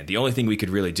Yankee fan. The only thing we could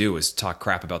really do was talk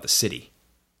crap about the city.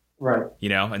 Right.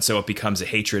 And so it becomes a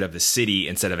hatred of the city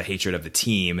instead of a hatred of the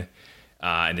team.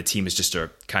 And the team is just a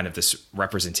kind of this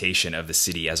representation of the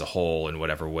city as a whole in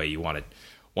whatever way you want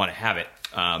to have it.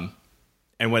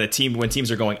 And when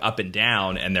teams are going up and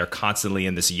down, and they're constantly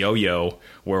in this yo-yo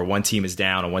where one team is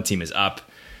down and one team is up,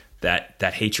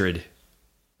 that hatred,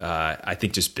 I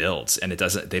think, just builds, and it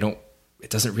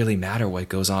doesn't really matter what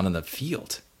goes on in the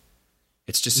field.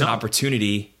 It's just an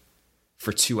opportunity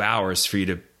for 2 hours for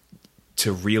you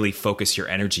to really focus your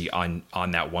energy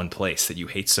on that one place that you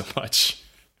hate so much.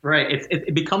 Right.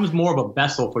 It becomes more of a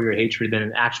vessel for your hatred than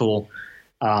an actual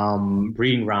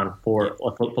breeding ground for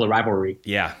the rivalry.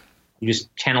 Yeah. You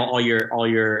just channel all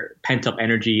your pent up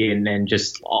energy and then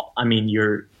just,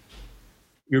 your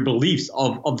beliefs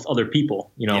of other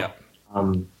people, Yeah.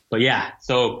 But yeah,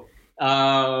 so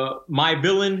my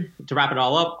villain, to wrap it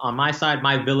all up, on my side,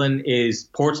 my villain is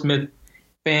Portsmouth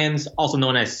fans, also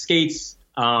known as Skates.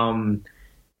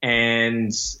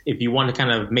 And if you want to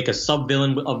kind of make a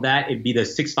sub-villain of that, it'd be the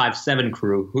 657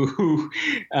 crew, who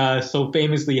so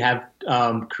famously have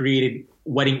created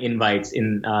wedding invites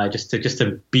in just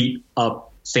to beat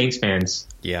up Saints fans.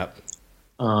 Yep.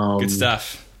 Good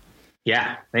stuff.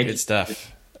 Yeah, thank you. Good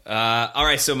stuff. All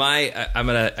right, so I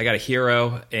got a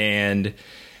hero, and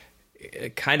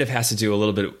it kind of has to do a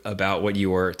little bit about what you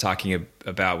were talking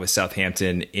about with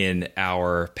Southampton in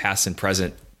our past and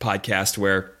present podcast,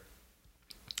 where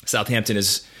Southampton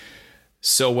is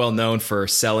so well known for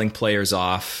selling players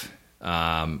off,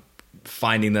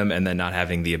 finding them, and then not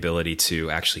having the ability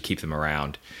to actually keep them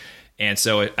around. And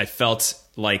so I felt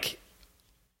like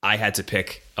I had to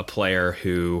pick a player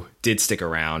who did stick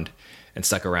around and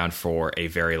stuck around for a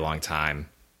very long time.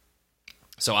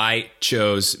 So I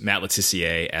chose Matt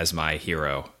Letizia as my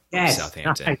hero of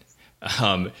Southampton.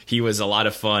 Nice. He was a lot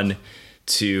of fun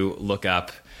to look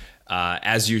up.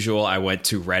 As usual, I went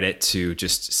to Reddit to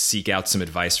just seek out some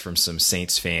advice from some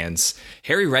Saints fans.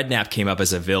 Harry Redknapp came up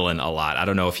as a villain a lot. I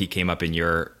don't know if he came up in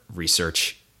your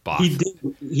research, Bob.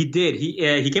 He did.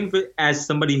 He came up as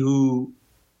somebody who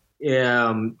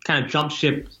kind of jumped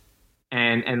ship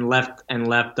and left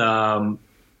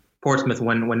Portsmouth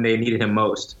when they needed him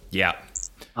most. Yeah.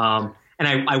 And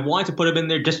I wanted to put him in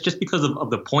there just because of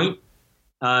the point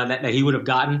that he would have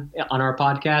gotten on our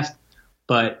podcast.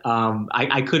 But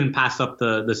I couldn't pass up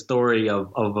the story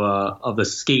of the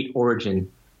skate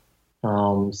origin.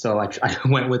 So I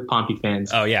went with Pompey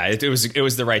fans. Oh yeah, it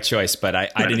was the right choice. But I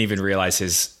didn't even realize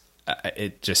his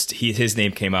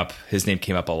name came up. His name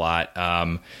came up a lot.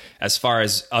 As far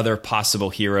as other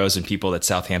possible heroes and people that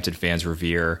Southampton fans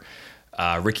revere,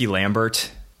 Ricky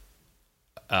Lambert,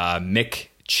 Mick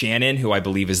Channon, who I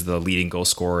believe is the leading goal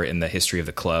scorer in the history of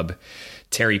the club,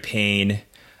 Terry Payne,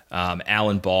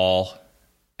 Alan Ball.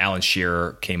 Alan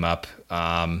Shearer came up.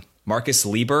 Marcus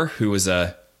Lieber, who was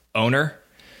a owner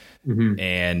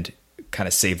and kind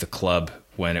of saved the club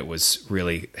when it was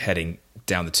really heading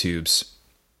down the tubes.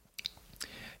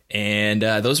 And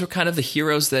those were kind of the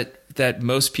heroes that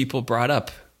most people brought up.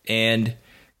 And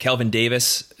Kelvin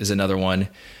Davis is another one.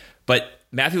 But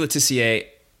Matthew Letizia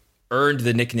earned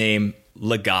the nickname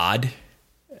Le God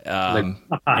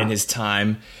in his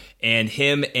time. And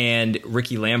him and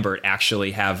Ricky Lambert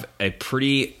actually have a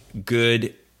pretty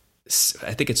good,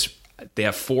 I think they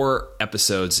have 4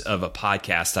 episodes of a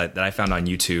podcast that I found on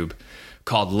YouTube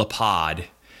called Le Pod.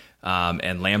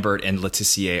 And Lambert and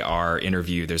Letitia are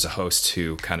interviewed. There's a host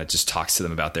who kind of just talks to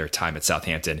them about their time at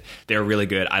Southampton. They're really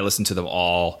good. I listened to them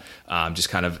all, just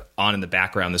kind of on in the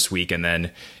background this week. And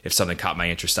then if something caught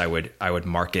my interest, I would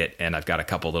mark it. And I've got a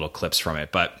couple little clips from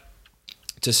it. But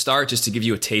to start, just to give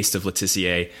you a taste of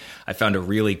Letitia, I found a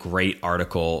really great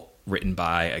article written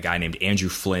by a guy named Andrew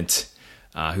Flint,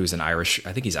 who's an Irish.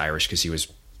 I think he's Irish because he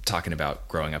was talking about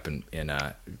growing up in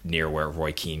near where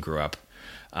Roy Keane grew up.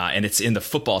 And it's in the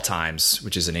Football Times,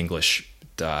 which is an English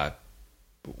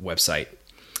website.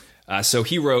 So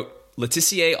he wrote,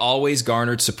 Letitia always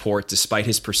garnered support despite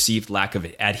his perceived lack of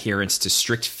adherence to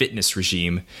strict fitness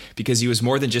regime because he was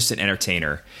more than just an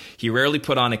entertainer. He rarely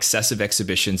put on excessive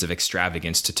exhibitions of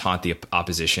extravagance to taunt the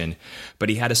opposition, but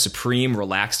he had a supreme,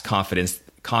 relaxed confidence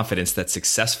that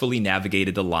successfully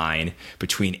navigated the line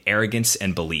between arrogance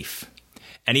and belief.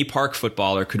 Any park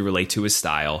footballer could relate to his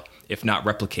style, if not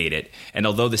replicate it, and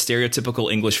although the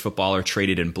stereotypical English footballer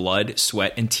traded in blood,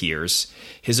 sweat, and tears,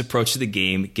 his approach to the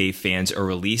game gave fans a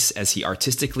release as he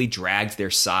artistically dragged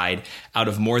their side out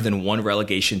of more than one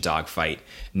relegation dogfight,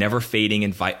 never fading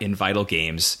in vital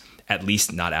games, at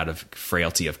least not out of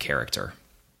frailty of character.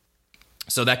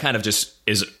 So that kind of just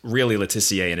is really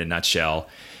Letitia in a nutshell.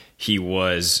 He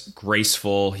was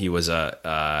graceful. He was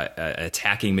a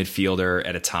attacking midfielder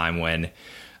at a time when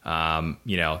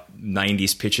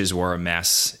 90s pitches were a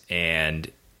mess, and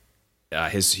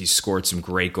he scored some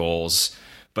great goals,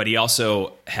 but he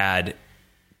also had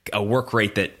a work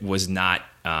rate that was not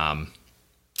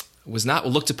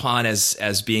looked upon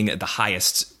as being the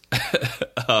highest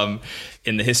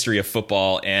in the history of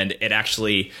football. And it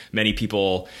actually, many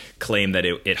people claim that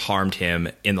it harmed him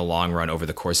in the long run over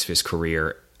the course of his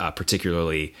career,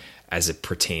 particularly as it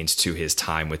pertains to his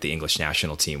time with the English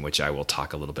national team, which I will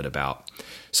talk a little bit about.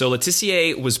 So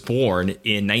Letitia was born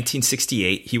in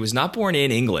 1968. He was not born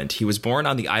in England. He was born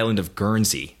on the island of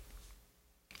Guernsey,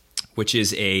 which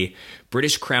is a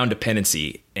British Crown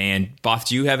dependency. And Both,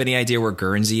 do you have any idea where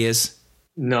Guernsey is?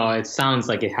 No, it sounds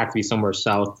like it had to be somewhere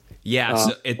south. Yeah.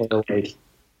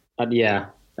 Yeah,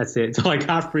 that's it. That's all I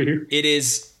got for you. It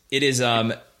is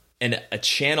a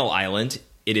channel island.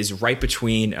 It is right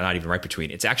between, not even right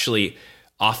between, it's actually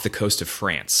off the coast of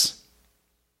France.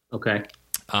 Okay.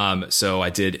 So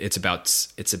it's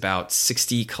about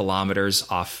 60 kilometers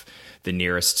off the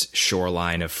nearest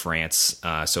shoreline of France.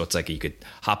 So it's like you could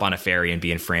hop on a ferry and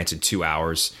be in France in 2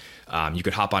 hours. You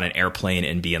could hop on an airplane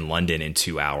and be in London in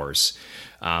 2 hours.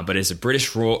 But it's a British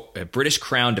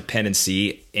Crown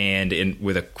dependency, and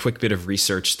with a quick bit of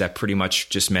research, that pretty much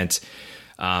just meant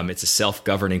it's a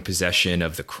self-governing possession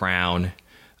of the Crown.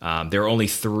 There are only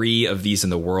 3 of these in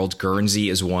the world. Guernsey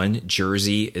is one.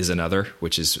 Jersey is another,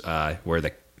 which is where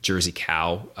the Jersey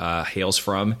cow hails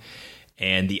from.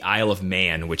 And the Isle of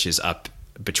Man, which is up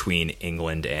between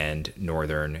England and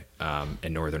Northern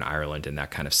Ireland in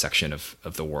that kind of section of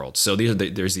the world. So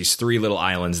there's these 3 little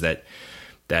islands that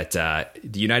the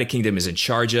United Kingdom is in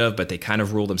charge of, but they kind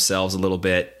of rule themselves a little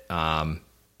bit. In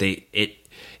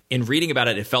reading about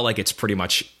it, it felt like it's pretty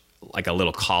much like a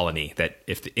little colony that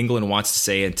if England wants to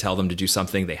say and tell them to do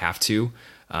something, they have to.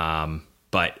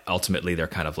 But ultimately, they're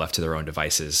kind of left to their own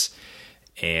devices.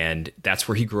 And that's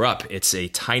where he grew up. It's a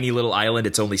tiny little island.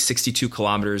 It's only 62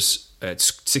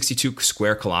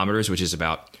 square kilometers, which is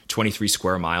about 23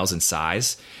 square miles in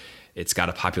size. It's got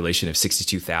a population of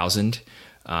 62,000.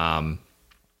 And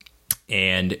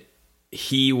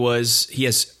he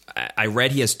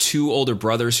has 2 older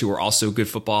brothers who are also good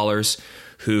footballers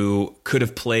who could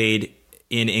have played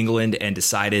in England and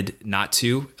decided not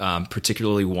to.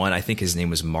 Particularly one, I think his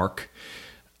name was Mark,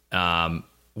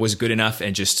 was good enough,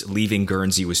 and just leaving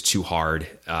Guernsey was too hard,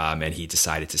 and he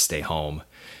decided to stay home.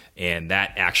 And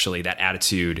that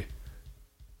attitude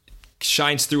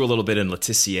shines through a little bit in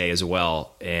Letitia as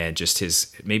well, and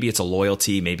just maybe it's a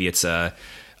loyalty, maybe it's a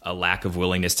lack of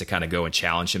willingness to kind of go and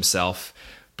challenge himself,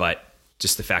 but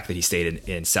just the fact that he stayed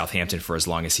in Southampton for as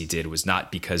long as he did was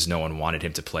not because no one wanted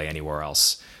him to play anywhere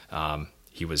else.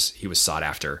 He was sought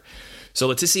after. So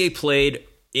Letitia played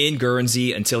in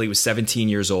Guernsey until he was 17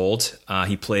 years old.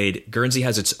 Guernsey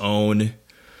has its own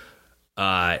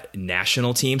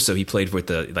national team, so he played with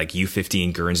the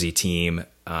U15 Guernsey team.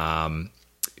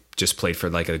 Just played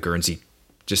for a Guernsey,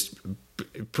 just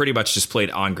pretty much just played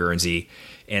on Guernsey.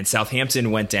 And Southampton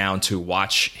went down to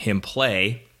watch him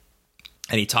play.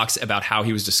 And he talks about how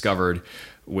he was discovered,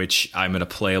 which I'm going to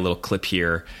play a little clip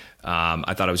here.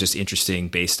 I thought it was just interesting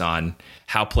based on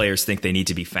how players think they need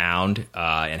to be found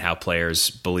and how players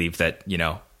believe that,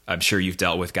 I'm sure you've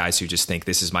dealt with guys who just think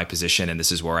this is my position and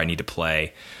this is where I need to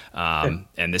play.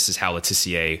 And this is how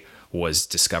Letitia was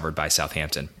discovered by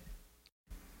Southampton.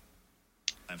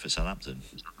 Playing for Southampton.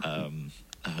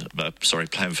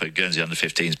 Playing for Guernsey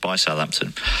under-15s by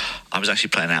Southampton. I was actually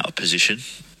playing out of position.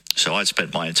 So I'd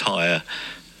spent my entire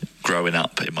growing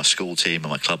up in my school team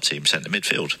and my club team centre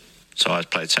midfield. So I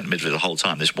played centre midfield the whole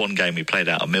time. This one game we played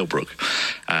out of Millbrook,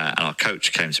 and our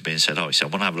coach came to me and said, I want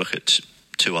to have a look at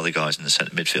two other guys in the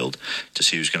centre midfield to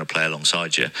see who's going to play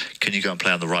alongside you. Can you go and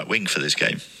play on the right wing for this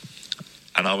game?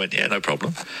 And I went, yeah, no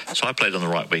problem. So I played on the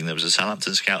right wing. There was a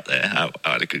Southampton scout there. I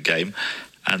had a good game,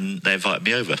 and they invited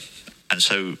me over. And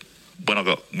so when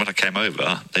I came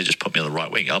over, they just put me on the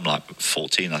right wing. I'm like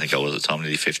 14, I think I was at the time,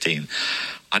 nearly 15.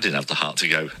 I didn't have the heart to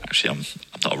go, actually, I'm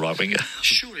not a right winger.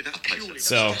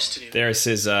 So there's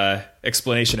his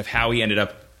explanation of how he ended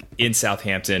up in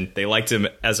Southampton. They liked him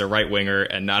as a right winger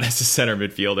and not as a center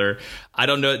midfielder. I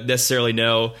don't necessarily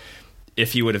know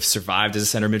if he would have survived as a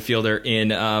center midfielder in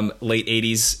late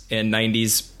 80s and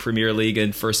 90s Premier League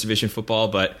and First Division football,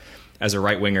 but as a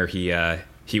right winger,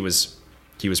 he was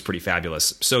pretty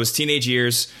fabulous. So his teenage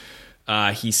years,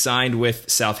 he signed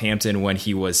with Southampton when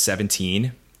he was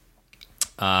 17.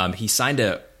 He signed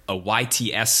a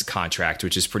YTS contract,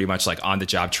 which is pretty much like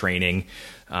on-the-job training,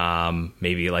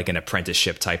 maybe like an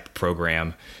apprenticeship type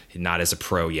program, not as a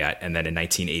pro yet. And then in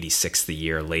 1986, the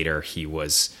year later, he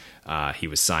was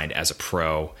signed as a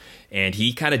pro. And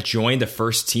he kind of joined the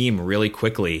first team really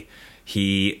quickly.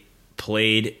 He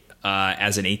played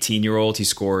as an 18-year-old. He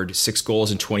scored 6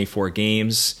 goals in 24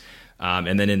 games.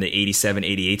 And then in the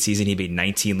 87-88 season, he made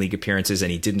 19 league appearances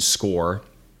and he didn't score.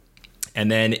 And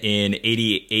then in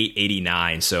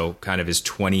 88-89, so kind of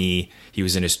he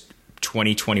was in his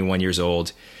 21 years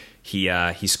old.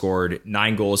 He scored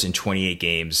 9 goals in 28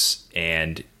 games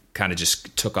and kind of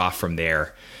just took off from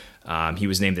there. He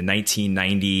was named the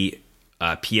 1990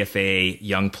 PFA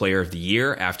Young Player of the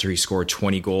Year after he scored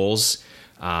 20 goals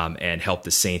and helped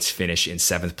the Saints finish in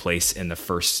 7th place in the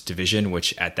First Division,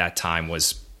 which at that time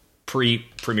was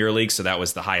pre-Premier League, so that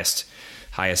was the highest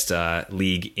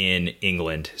league in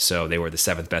England. So they were the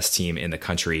 7th best team in the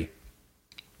country.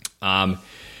 And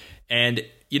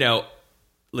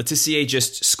Letitia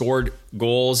just scored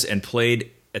goals and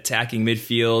played attacking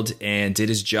midfield and did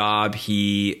his job.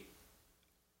 He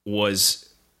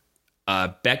was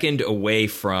beckoned away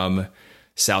from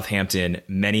Southampton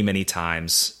many, many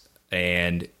times.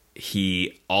 And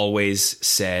he always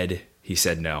said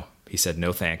no. He said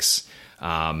no thanks.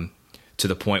 To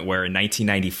the point where in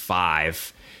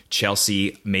 1995,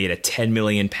 Chelsea made a £10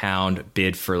 million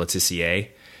bid for Letitia,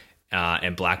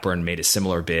 and Blackburn made a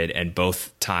similar bid. And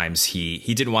both times he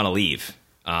didn't want to leave.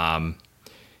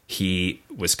 He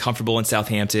was comfortable in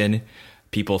Southampton.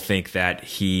 People think that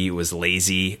he was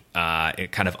lazy,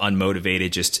 kind of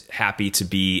unmotivated, just happy to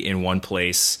be in one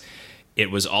place. It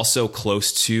was also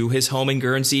close to his home in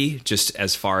Guernsey, just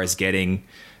as far as getting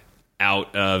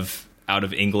out of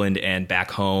England and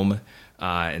back home.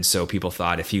 And so people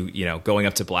thought if going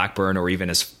up to Blackburn or even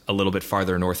as a little bit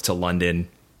farther north to London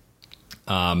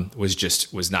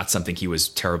was not something he was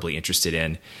terribly interested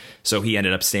in. So he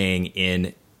ended up staying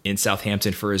in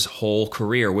Southampton for his whole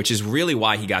career, which is really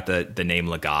why he got the name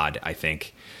Lagad, I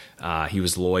think. He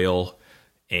was loyal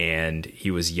and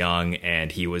he was young and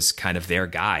he was kind of their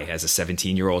guy as a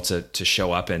 17-year-old to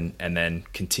show up and then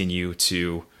continue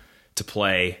to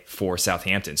play for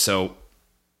Southampton. So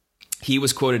he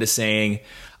was quoted as saying,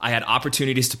 "I had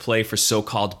opportunities to play for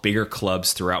so-called bigger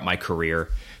clubs throughout my career.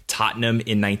 Tottenham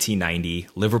in 1990,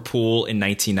 Liverpool in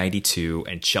 1992,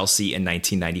 and Chelsea in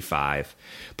 1995.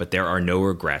 But there are no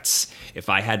regrets. If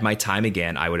I had my time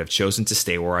again, I would have chosen to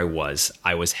stay where I was.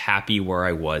 I was happy where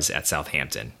I was at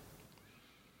Southampton."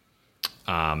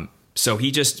 So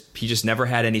he just never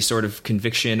had any sort of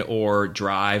conviction or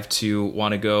drive to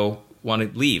want to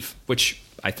leave, which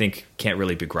I think can't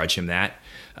really begrudge him that.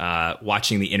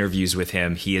 Watching the interviews with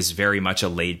him, he is very much a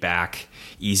laid back,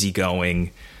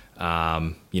 easygoing,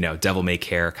 devil may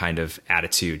care kind of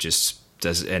attitude. Just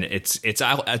does, and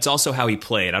it's also how he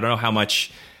played. I don't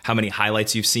know how many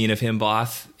highlights you've seen of him,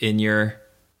 Both, in your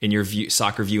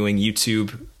soccer viewing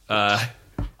YouTube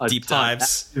deep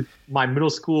dives. My middle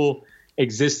school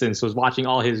existence was watching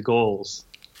all his goals.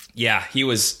 Yeah,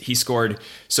 he scored.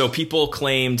 So people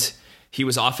claimed he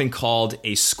was often called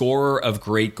a scorer of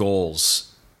great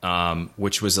goals,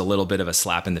 which was a little bit of a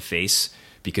slap in the face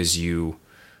because you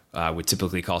would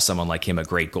typically call someone like him a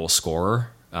great goal scorer.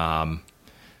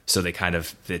 So they kind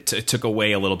of took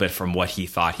away a little bit from what he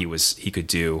thought he could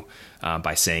do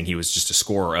by saying he was just a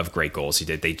scorer of great goals.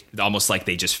 They almost like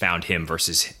they just found him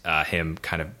versus him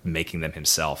kind of making them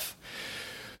himself.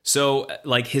 So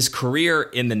like his career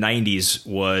in the 90s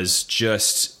was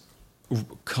just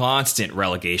constant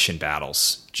relegation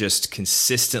battles, just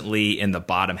consistently in the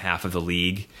bottom half of the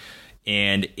league.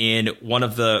 And in one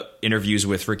of the interviews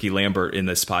with Ricky Lambert in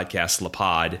this podcast, La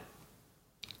Pod,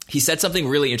 he said something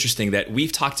really interesting that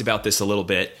we've talked about this a little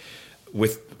bit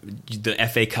with the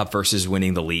FA Cup versus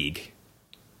winning the league,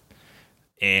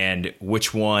 and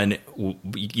which one,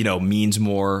 means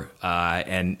more.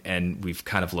 And we've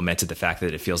kind of lamented the fact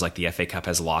that it feels like the FA Cup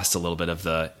has lost a little bit of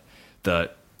the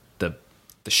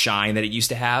shine that it used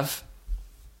to have.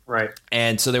 Right.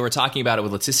 And so they were talking about it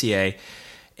with Letitia,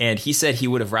 and he said he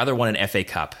would have rather won an FA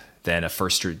Cup than a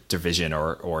first division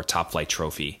or top flight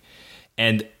trophy.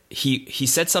 And he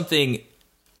said something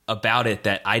about it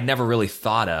that I'd never really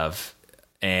thought of,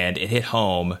 and it hit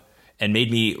home and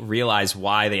made me realize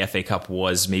why the FA Cup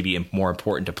was maybe more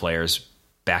important to players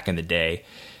back in the day.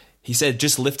 He said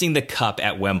just lifting the cup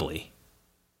at Wembley.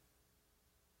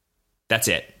 That's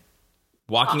it.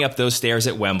 Walking up those stairs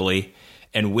at Wembley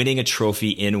and winning a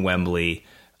trophy in Wembley,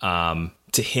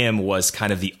 to him was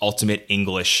kind of the ultimate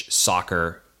English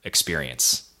soccer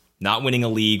experience. Not winning a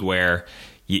league where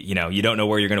you don't know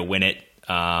where you're going to win it,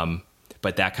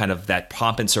 but that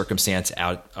pomp and circumstance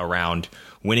out around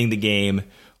winning the game,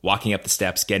 walking up the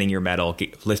steps, getting your medal,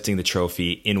 lifting the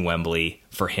trophy in Wembley,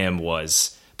 for him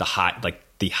was the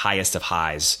highest of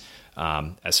highs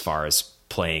as far as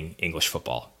playing English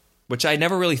football, which I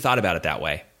never really thought about it that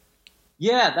way.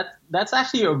 Yeah, that's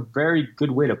actually a very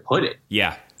good way to put it.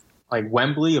 Yeah, like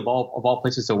Wembley of all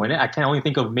places to win it. I can only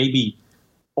think of maybe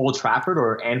Old Trafford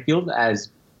or Anfield as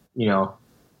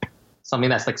something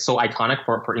that's like so iconic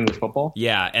for English football.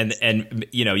 Yeah, and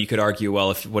you could argue,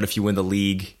 well, what if you win the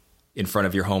league in front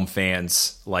of your home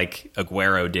fans like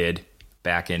Aguero did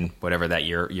back in whatever that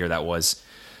year that was,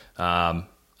 a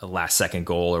last second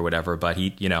goal or whatever. But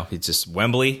it's just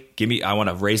Wembley. I want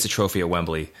to raise the trophy at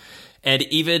Wembley. And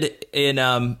even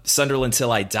in Sunderland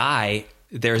Till I Die,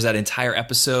 there's that entire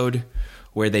episode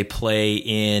where they play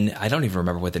in, I don't even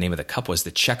remember what the name of the cup was,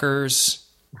 the Checkers.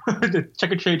 The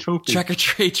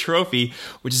Checkatrade Trophy,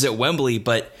 which is at Wembley.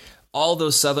 But all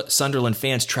those Sunderland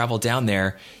fans travel down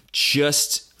there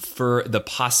just for the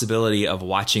possibility of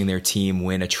watching their team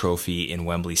win a trophy in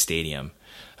Wembley Stadium.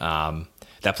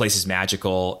 That place is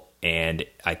magical, and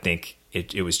I think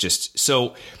it was just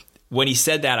so. When he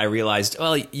said that, I realized,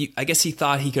 well, I guess he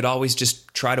thought he could always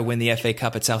just try to win the FA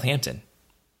Cup at Southampton,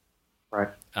 right?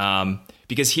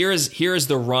 Because here is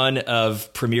the run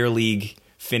of Premier League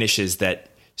finishes that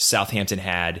Southampton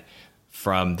had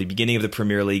from the beginning of the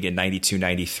Premier League in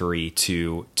 92-93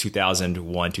 to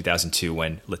 2001-2002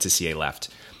 when Letitia left.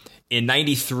 In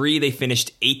 93, they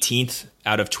finished 18th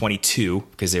out of 22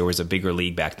 because there was a bigger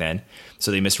league back then, so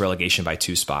they missed relegation by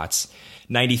 2 spots.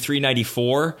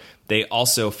 93-94, they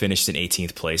also finished in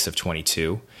 18th place of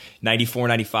 22.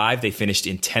 94-95, they finished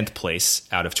in 10th place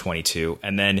out of 22.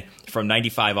 And then from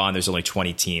 95 on, there's only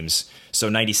 20 teams. So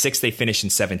 96, they finished in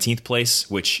 17th place,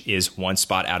 which is 1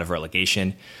 spot out of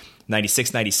relegation.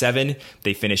 96-97,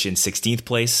 they finished in 16th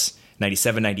place.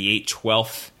 97-98,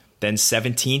 12th, then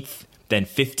 17th, then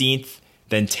 15th,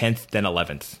 then 10th, then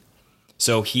 11th.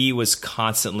 So he was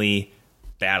constantly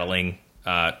battling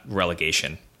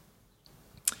relegation.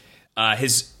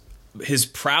 His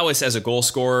prowess as a goal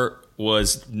scorer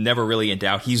was never really in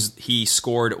doubt. He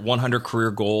scored 100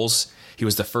 career goals. He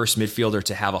was the first midfielder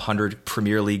to have 100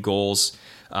 Premier League goals.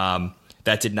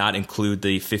 That did not include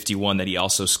the 51 that he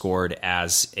also scored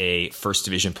as a first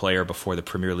division player before the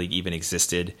Premier League even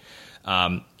existed.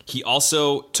 He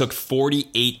also took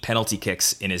 48 penalty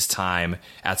kicks in his time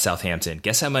at Southampton.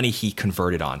 Guess how many he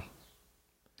converted on?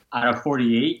 Out of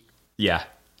 48? Yeah.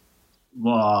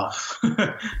 Well,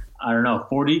 I don't know,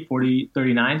 40,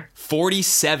 39?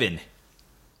 47.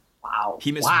 Wow.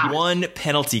 He missed one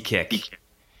penalty kick.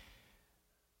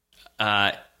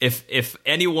 If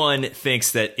anyone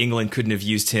thinks that England couldn't have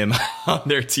used him on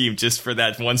their team just for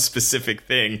that one specific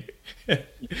thing,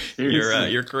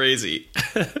 you're crazy.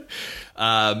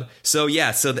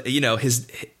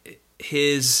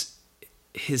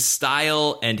 His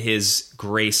style and his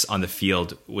grace on the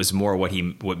field was more what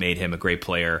made him a great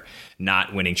player,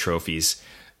 not winning trophies.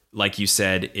 Like you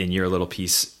said in your little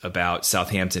piece about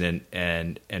Southampton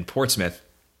and Portsmouth,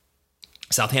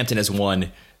 Southampton has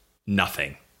won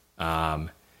nothing. On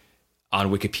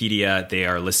Wikipedia, they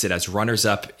are listed as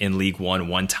runners-up in League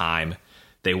One time.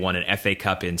 They won an FA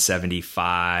Cup in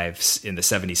 75, in the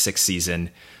 76 season.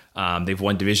 They've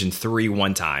won Division 3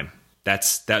 one time.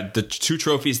 That's the two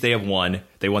trophies they have won.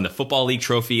 They won the Football League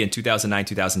trophy in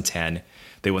 2009-2010.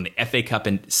 They won the FA Cup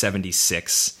in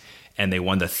 76, and they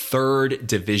won the third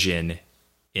division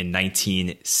in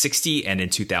 1960 and in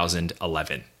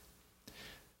 2011.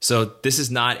 So this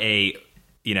is not a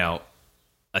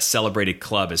celebrated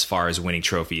club as far as winning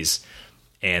trophies.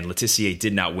 And Letitia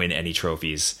did not win any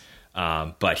trophies,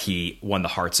 but he won the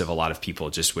hearts of a lot of people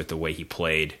just with the way he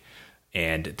played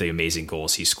and the amazing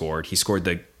goals he scored. He scored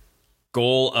the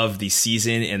goal of the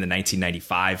season in the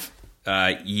 1995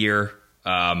 year,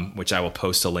 which I will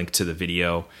post a link to the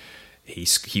video.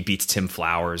 He beats Tim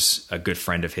Flowers, a good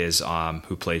friend of his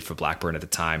who played for Blackburn at the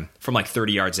time, from like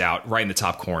 30 yards out, right in the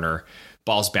top corner.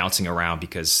 Ball's bouncing around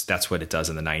because that's what it does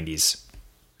in the 90s.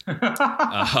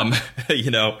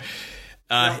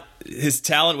 His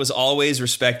talent was always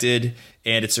respected,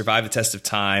 and it survived the test of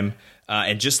time.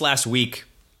 And just last week,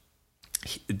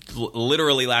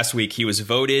 literally last week, he was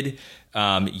voted.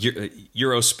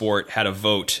 Eurosport had a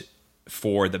vote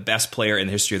for the best player in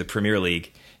the history of the Premier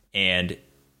League, and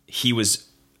he was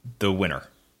the winner.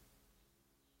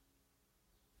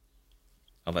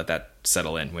 I'll let that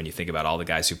settle in when you think about all the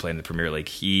guys who play in the Premier League.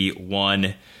 He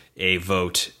won a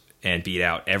vote and beat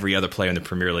out every other player in the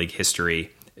Premier League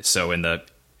history. So in the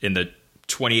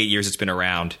 28 years it's been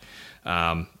around,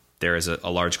 there is a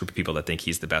large group of people that think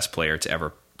he's the best player to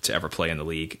ever play in the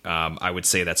league. I would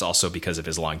say that's also because of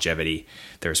his longevity.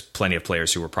 There's plenty of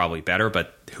players who were probably better,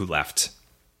 but who left.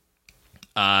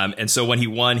 And so when he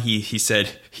won, he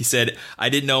said, I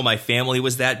didn't know my family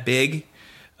was that big.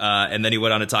 And then he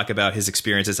went on to talk about his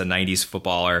experience as a 90s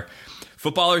footballer.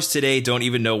 Footballers today don't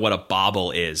even know what a bobble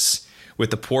is.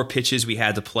 With the poor pitches we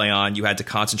had to play on, you had to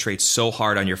concentrate so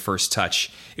hard on your first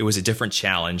touch. It was a different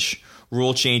challenge.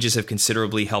 Rule changes have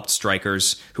considerably helped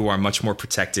strikers who are much more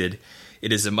protected.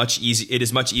 It is much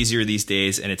easier these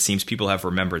days, and it seems people have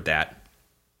remembered that.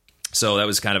 So that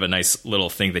was kind of a nice little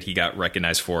thing that he got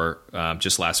recognized for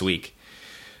just last week.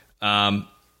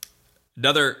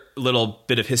 Another little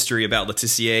bit of history about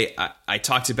Letitia. I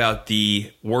talked about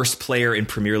the worst player in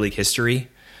Premier League history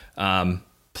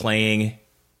playing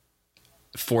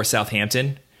for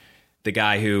Southampton, the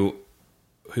guy who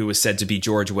was said to be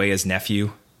George Weah's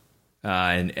nephew,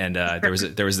 and there was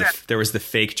the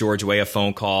fake George Weah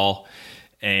phone call,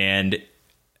 and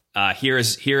here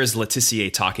is Letitia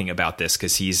talking about this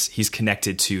because he's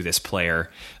connected to this player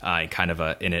in kind of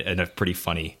in a pretty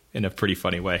funny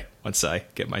way. Once I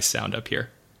get my sound up here.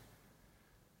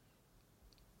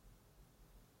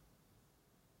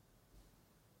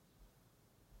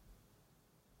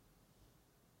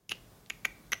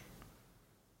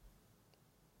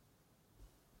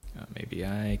 Maybe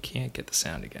I can't get the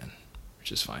sound again,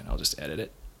 which is fine. I'll just edit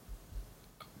it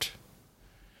out.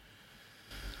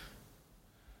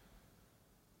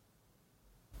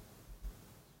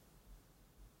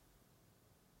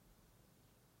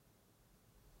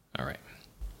 All right.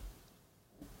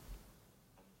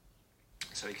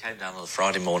 So he came down on the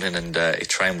Friday morning and he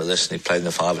trained with us and he played in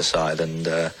the five-a-side and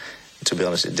to be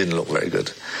honest, it didn't look very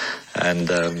good. And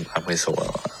we thought,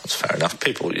 well, that's fair enough.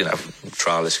 People,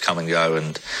 trialists come and go,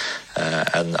 and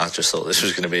I just thought this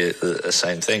was going to be the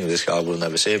same thing. This guy will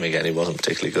never see him again. He wasn't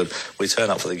particularly good. We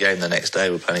turn up for the game the next day.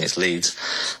 We're playing against Leeds,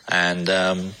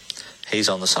 and he's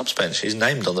on the subs bench. He's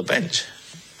named on the bench,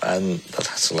 and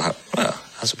that's like, well,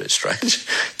 that's a bit strange.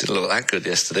 Didn't look that good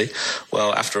yesterday.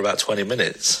 Well, after about 20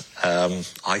 minutes,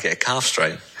 I get a calf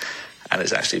strain, and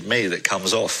it's actually me that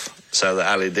comes off so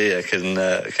that Ali Dia can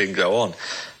go on.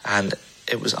 And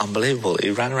it was unbelievable. He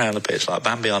ran around the pitch like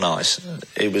Bambi on ice.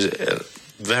 It was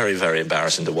very, very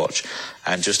embarrassing to watch.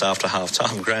 And just after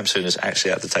half-time, Graham Souness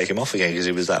actually had to take him off again because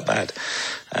he was that bad.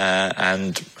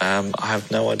 I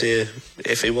have no idea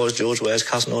if he was George Weah's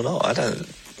cousin or not. I don't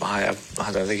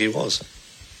think he was.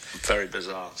 Very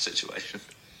bizarre situation.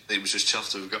 He was just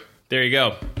chuffed to have got. There you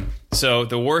go. So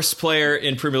the worst player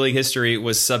in Premier League history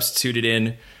was substituted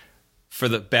in for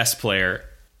the best player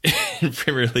in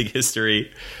Premier League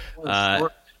history.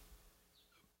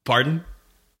 Pardon?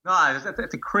 No,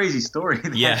 that's a crazy story.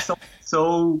 Yeah.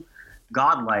 So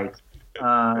godlike.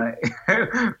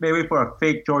 Maybe for a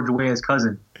fake George Weah's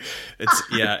cousin.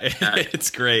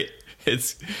 It's great.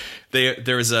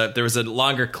 There was a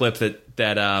longer clip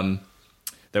that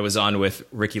was on with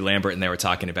Ricky Lambert, and they were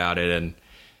talking about it, and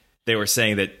they were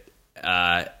saying that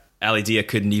Ali Dia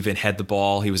couldn't even head the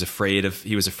ball. He was afraid of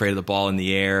the ball in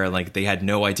the air. Like, they had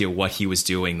no idea what he was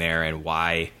doing there and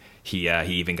why he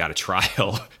even got a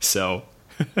trial. So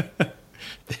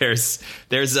there's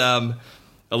a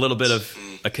little bit of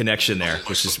a connection there,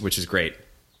 which is great.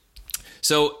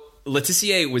 So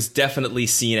Letizia was definitely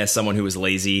seen as someone who was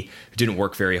lazy, who didn't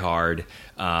work very hard,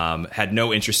 had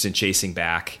no interest in chasing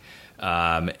back.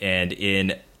 And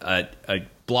in a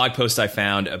blog post I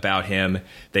found about him,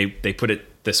 they put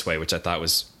it this way, which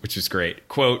was great.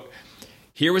 Quote,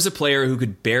 "Here was a player who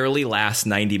could barely last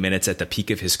 90 minutes at the peak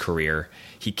of his career.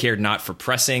 He cared not for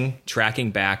pressing,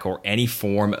 tracking back, or any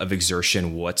form of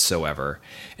exertion whatsoever.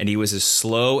 And he was as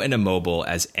slow and immobile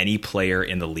as any player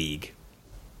in the league."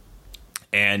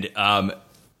 And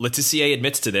Letizia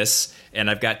admits to this, and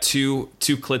I've got two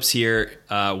clips here.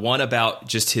 One about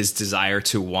just his desire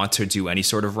to want to do any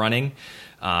sort of running,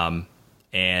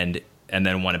 and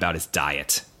then one about his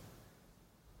diet.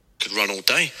 Could run all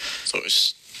day. Thought it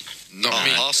was not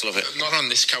a parcel of it. Not on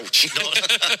this couch.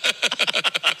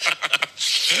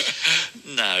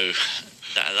 No,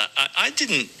 I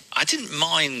didn't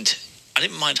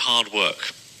mind hard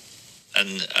work,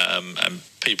 and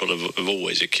people have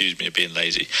always accused me of being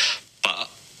lazy, but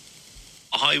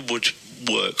I would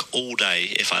work all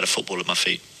day if I had a football at my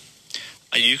feet.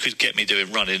 You could get me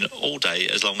doing running all day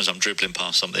as long as I'm dribbling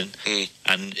past something,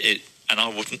 and I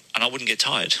wouldn't get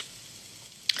tired.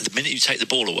 The minute you take the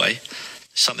ball away,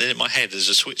 something in my head, there's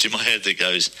a switch in my head that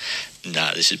goes,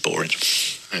 "Nah, this is boring.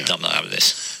 I'm not having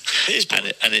this." It is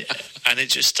boring. And it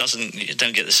just doesn't. You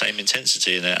don't get the same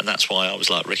intensity in it, and that's why I was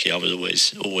like Ricky. I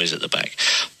was always at the back.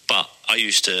 But I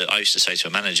used to say to a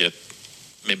manager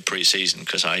in pre-season,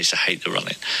 because I used to hate the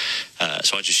running.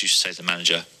 So I just used to say to the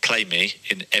manager, "Play me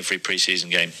in every pre-season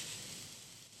game.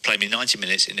 Play me 90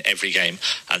 minutes in every game,"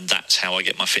 and that's how I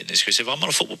get my fitness. Because if I'm on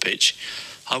a football pitch,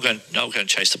 I'll go and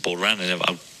chase the ball around,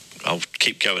 and I'll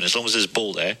keep going as long as there's a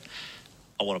ball there.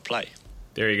 I want to play.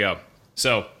 There you go.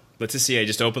 So Letizia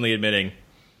just openly admitting,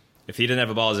 if he didn't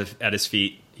have a ball at his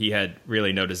feet, he had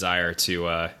really no desire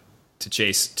to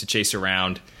chase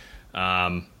around.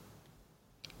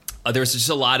 There's just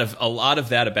a lot of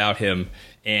that about him,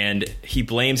 and he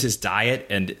blames his diet.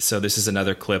 And so this is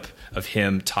another clip of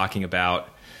him talking about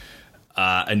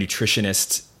a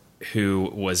nutritionist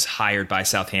who was hired by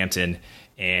Southampton,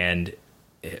 and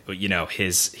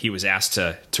he was asked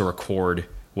to record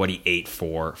what he ate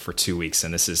for 2 weeks,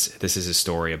 and this is his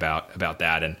story about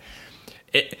that. And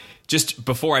it, just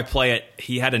before I play it,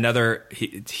 he had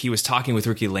he was talking with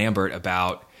Ricky Lambert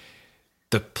about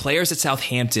the players at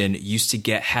Southampton used to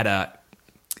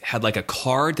had like a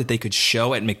card that they could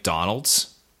show at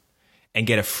McDonald's and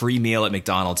get a free meal at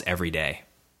McDonald's every day.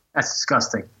 That's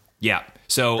disgusting. Yeah.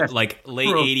 So That's like late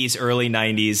brutal. 80s, early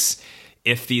 90s,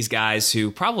 if these guys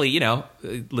who probably,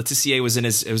 Letizia was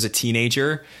a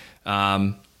teenager.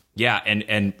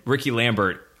 And Ricky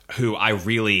Lambert, who I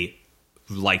really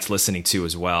liked listening to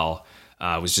as well,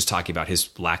 was just talking about his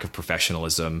lack of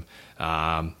professionalism,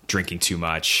 drinking too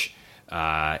much.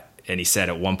 And he said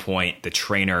at one point the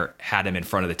trainer had him in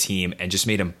front of the team and just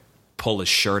made him pull his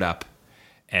shirt up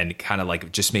and kind of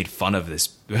like just made fun of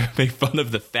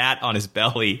the fat on his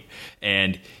belly.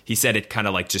 And he said it kind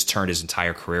of like just turned his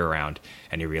entire career around,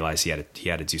 and he realized he had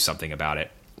to do something about it.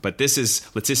 But this is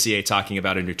Letizia talking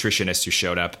about a nutritionist who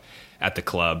showed up at the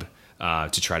club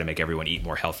to try to make everyone eat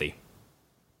more healthy.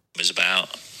 It was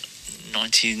about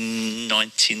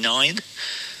 1999,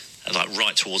 like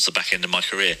right towards the back end of my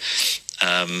career,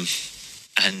 and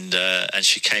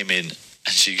she came in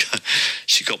and she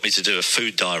got me to do a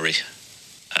food diary.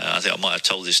 I think I might have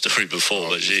told this story before,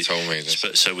 but she told me this.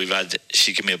 But so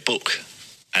she gave me a book,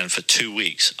 and for 2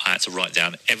 weeks I had to write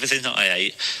down everything that I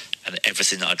ate and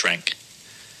everything that I drank.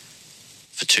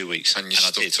 For 2 weeks, and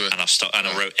I did, and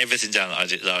I wrote everything down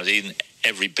that I'd eaten,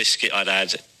 every biscuit I'd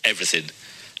had, everything,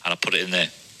 and I put it in there.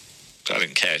 I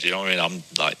didn't care, you know what I mean? I'm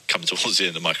like coming towards the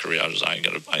end of my career. I ain't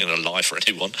gonna lie for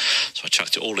anyone, so I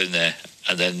chucked it all in there.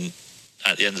 And then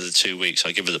at the end of the 2 weeks,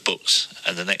 I give her the books,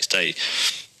 and the next day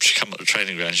she came up to the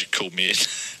training ground. She called me in,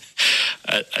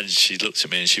 and she looked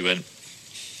at me and she went,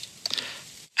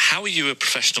 "How are you a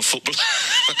professional footballer?"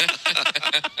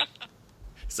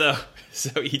 So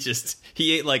he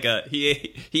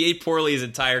ate poorly his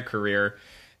entire career,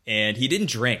 and he didn't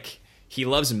drink. He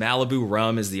loves Malibu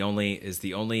rum is the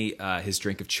only his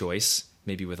drink of choice,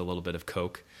 maybe with a little bit of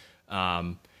Coke.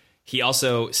 He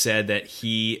also said that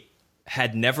he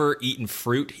had never eaten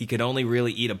fruit. He could only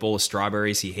really eat a bowl of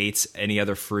strawberries. He hates any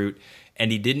other fruit,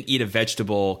 and he didn't eat a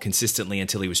vegetable consistently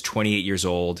until he was 28 years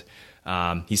old.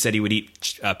 He said he would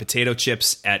eat potato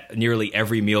chips at nearly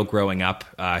every meal growing up.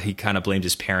 He kind of blamed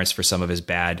his parents for some of his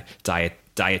bad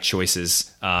diet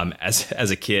choices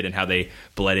as a kid, and how they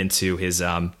bled into his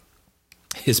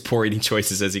poor eating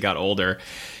choices as he got older.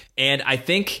 And I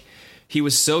think he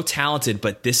was so talented,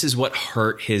 but this is what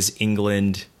hurt his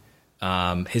England,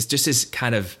 his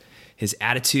his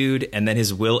attitude, and then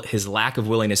his lack of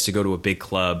willingness to go to a big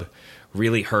club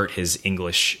really hurt his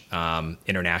English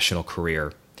international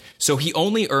career. So he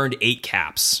only earned 8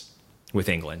 caps with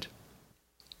England,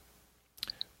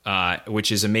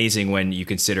 which is amazing when you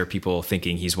consider people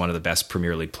thinking he's one of the best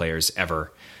Premier League players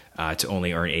ever, to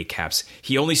only earn 8 caps.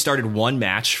 He only started 1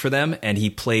 match for them, and he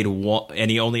played one,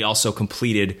 and he only also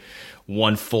completed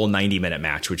 1 full 90-minute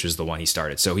match, which was the one he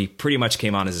started. So he pretty much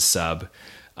came on as a sub.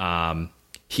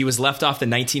 He was left off the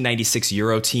 1996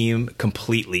 Euro team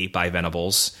completely by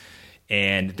Venables,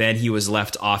 and then he was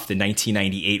left off the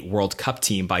 1998 World Cup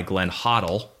team by Glenn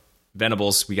Hoddle.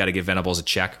 Venables, we got to give Venables a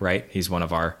check, right? He's one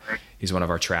of our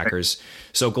trackers.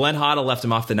 So Glenn Hoddle left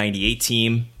him off the 98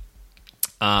 team.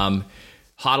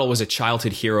 Hoddle was a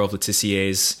childhood hero of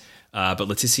Letizier's, but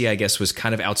Letizier, I guess, was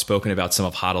kind of outspoken about some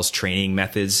of Hoddle's training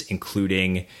methods,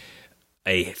 including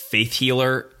a faith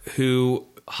healer who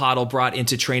Hoddle brought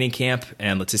into training camp,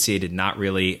 and Letizier did not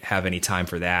really have any time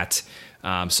for that.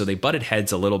 So they butted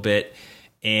heads a little bit,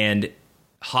 and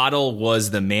Hoddle was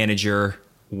the manager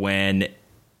when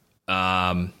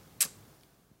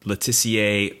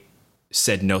Letizier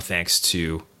said no thanks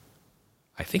to,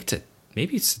 I think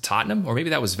maybe it's to Tottenham, or maybe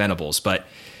that was Venables, but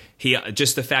he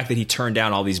just the fact that he turned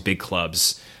down all these big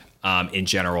clubs in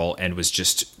general and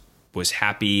was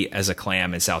happy as a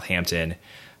clam in Southampton,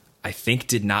 I think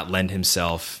did not lend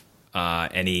himself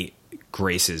any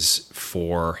graces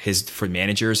for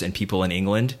managers and people in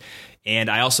England. And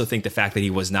I also think the fact that he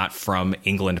was not from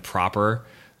England proper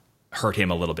hurt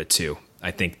him a little bit too. I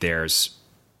think that's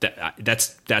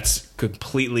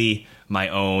completely my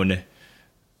own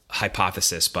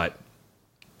hypothesis, but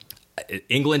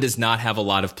England does not have a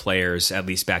lot of players, at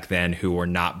least back then, who were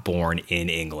not born in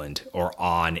England or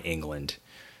on England.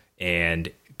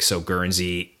 And so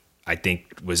Guernsey, I think,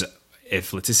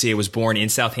 if Letizier was born in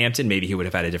Southampton, maybe he would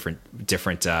have had a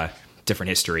different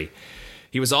history.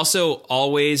 He was also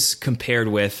always compared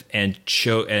with and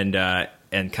kind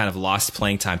of lost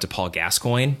playing time to Paul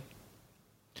Gascoigne,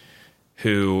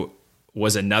 who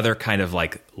was another kind of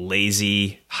like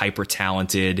lazy, hyper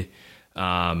talented,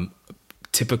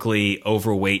 typically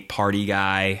overweight party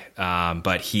guy,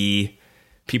 but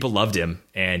people loved him,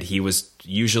 and he was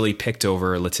usually picked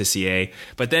over Letizier.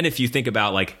 But then if you think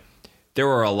about, like, there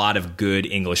were a lot of good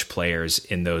English players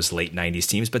in those late 90s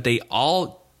teams, but the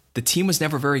team was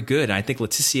never very good. And I think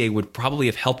Letizier would probably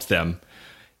have helped them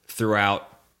throughout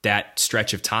that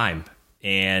stretch of time.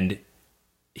 And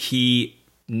he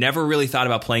never really thought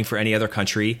about playing for any other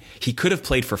country. He could have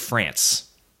played for France.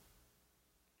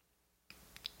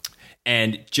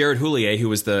 And Gerard Houllier, who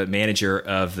was the manager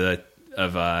of the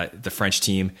French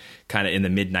team kind of in the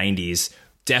mid-90s,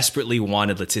 desperately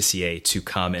wanted Letizier to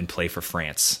come and play for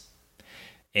France.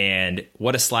 And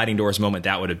what a sliding doors moment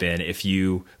that would have been if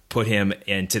you put him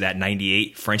into that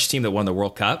 98 French team that won the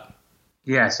World Cup.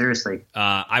 Yeah, seriously.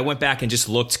 I went back and just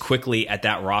looked quickly at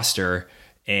that roster,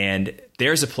 and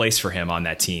there's a place for him on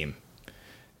that team.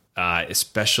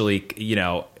 Especially,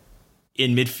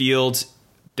 in midfield,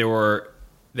 there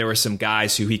were some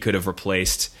guys who he could have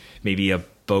replaced, maybe a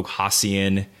Bogue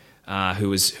Hassian, who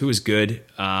was good.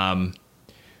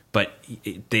 But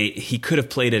he could have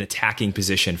played an attacking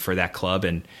position for that club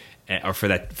or for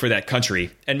that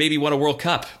country, and maybe won a World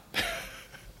Cup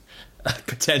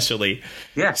potentially.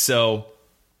 Yeah. So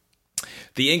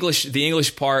the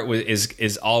English part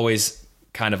is always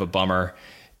kind of a bummer,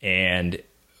 and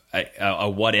a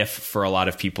what if for a lot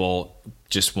of people,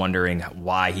 just wondering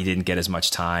why he didn't get as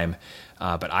much time.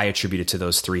 But I attribute it to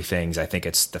those 3 things. I think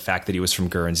it's the fact that he was from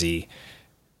Guernsey,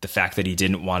 the fact that he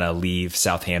didn't want to leave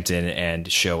Southampton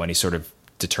and show any sort of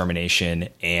determination,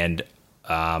 and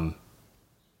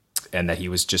that he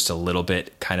was just a little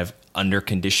bit kind of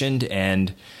underconditioned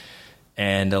and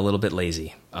a little bit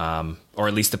lazy, or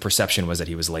at least the perception was that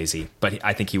he was lazy. But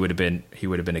I think he would have been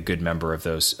a good member of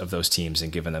those teams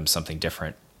and given them something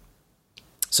different.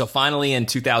 So finally, in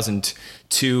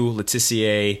 2002,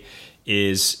 Letizier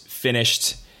is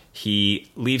finished. He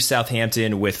leaves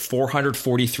Southampton with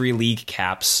 443 league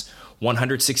caps,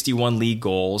 161 league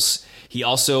goals. He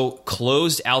also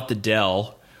closed out the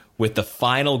Dell with the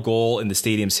final goal in the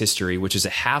stadium's history, which is a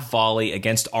half volley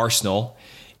against Arsenal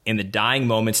in the dying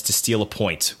moments to steal a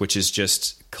point, which is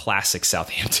just classic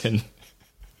Southampton.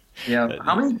 Yeah.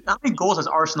 How many goals has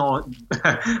Arsenal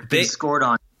scored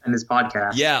on in this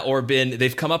podcast? Yeah,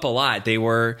 they've come up a lot. They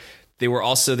were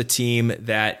also the team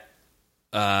that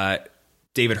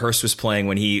David Hurst was playing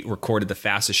when he recorded the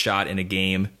fastest shot in a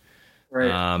game.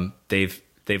 Right.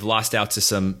 They've lost out to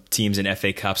some teams in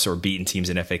FA Cups or beaten teams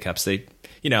in FA Cups. They've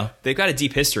got a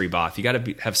deep history, Both. You got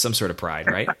to have some sort of pride,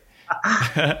 right?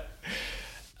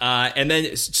 And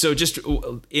then, so just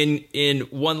in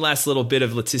one last little bit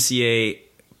of Letitia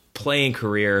playing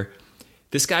career,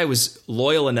 this guy was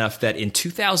loyal enough that in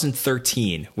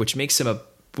 2013, which makes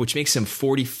him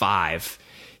 45,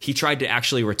 he tried to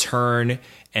actually return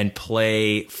and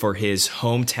play for his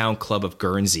hometown club of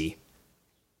Guernsey.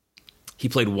 He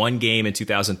played one game in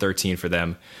 2013 for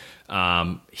them.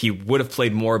 He would have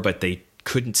played more, but they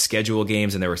couldn't schedule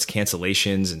games and there was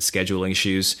cancellations and scheduling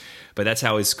issues. But that's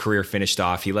how his career finished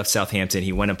off. He left Southampton.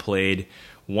 He went and played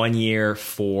 1 year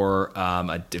for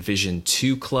a Division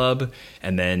II club,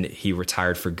 and then he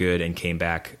retired for good and came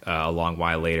back a long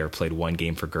while later, played one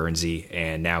game for Guernsey,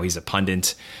 and now he's a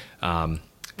pundit, I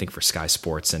think for Sky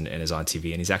Sports, and is on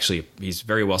TV. And he's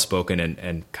very well spoken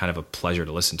and kind of a pleasure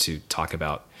to listen to talk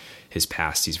about his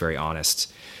past. He's very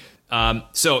honest.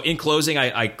 So in closing,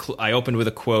 I opened with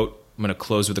a quote. I'm going to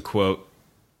close with a quote,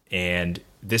 and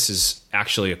this is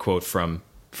actually a quote from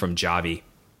Xavi,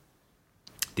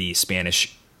 the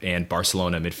Spanish and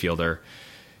Barcelona midfielder.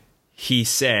 He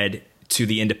said to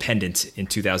The Independent in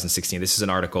 2016, this is an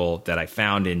article that I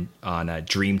found on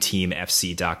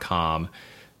dreamteamfc.com,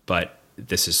 but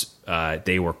this is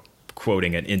they were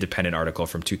quoting an Independent article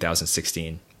from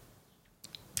 2016.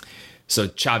 So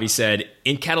Xavi said,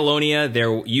 in Catalonia,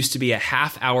 there used to be a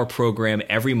half-hour program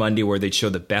every Monday where they'd show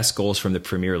the best goals from the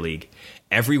Premier League.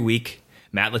 Every week,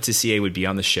 Matt Letizia would be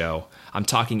on the show. I'm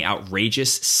talking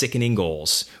outrageous, sickening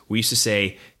goals. We used to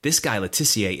say, this guy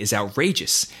Letizia is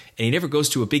outrageous, and he never goes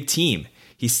to a big team.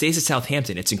 He stays at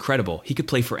Southampton. It's incredible. He could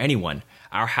play for anyone.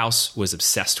 Our house was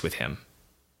obsessed with him.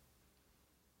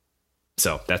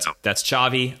 So that's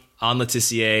Xavi on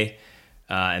Letizia,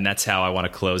 and that's how I want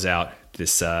to close out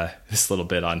this little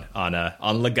bit on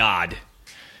Lagad.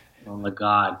 On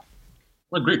Lagad.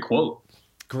 What a great quote.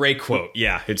 Great quote.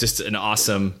 Yeah, it's just an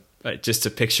awesome. Just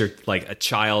to picture like a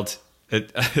childhood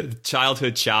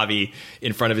Xavi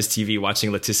in front of his TV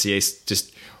watching Letizia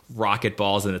just rocket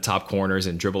balls in the top corners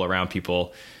and dribble around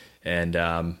people, and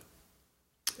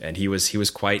he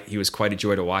was quite a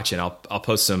joy to watch. And I'll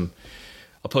post some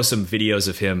videos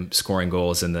of him scoring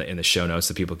goals in the show notes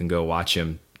so people can go watch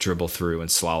him dribble through and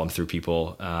slalom through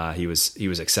people. He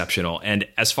was exceptional. And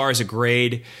as far as a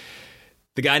grade,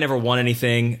 the guy never won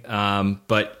anything,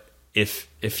 but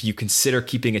if you consider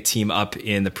keeping a team up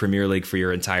in the Premier League for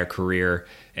your entire career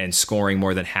and scoring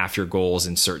more than half your goals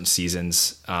in certain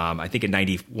seasons, I think in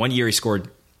 91 year he scored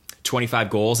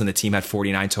 25 goals and the team had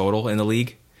 49 total in the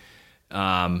league.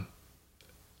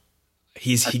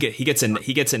 He gets a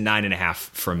 9.5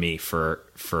 from me for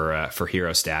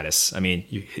hero status. I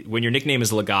mean, when your nickname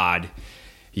is Lagad,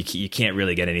 you can't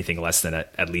really get anything less than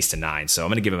at least a 9. So I'm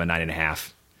going to give him a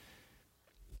 9.5.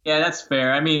 Yeah, that's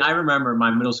fair. I mean, I remember my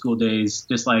middle school days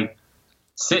just like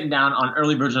sitting down on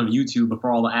early version of YouTube before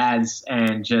all the ads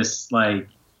and just like,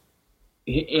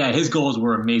 yeah, his goals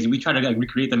were amazing. We tried to like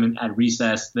recreate them at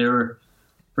recess. They were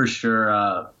for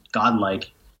sure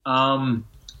godlike.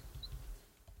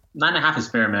 9.5 is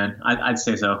fair, man. I'd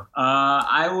say so.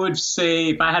 I would say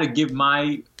if I had to give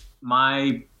my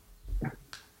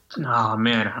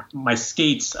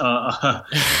skates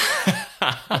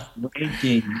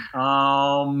ranking.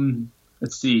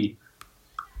 Let's see.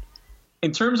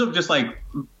 In terms of just like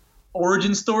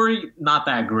origin story, not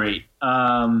that great.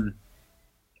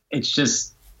 It's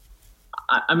just,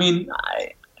 I mean,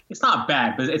 it's not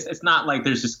bad, but it's not like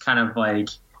there's just kind of like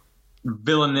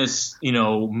villainous,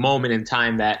 moment in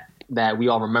time that we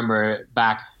all remember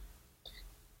back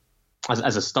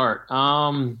as a start.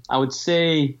 I would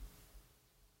say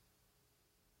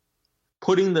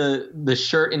putting the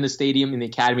shirt in the stadium in the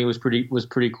academy was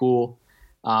pretty cool.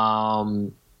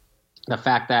 The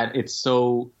fact that it's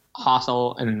so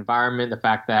hostile an environment, the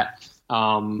fact that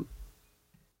Jose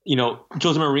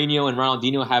Mourinho and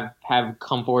Ronaldinho have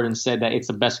come forward and said that it's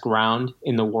the best ground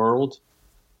in the world.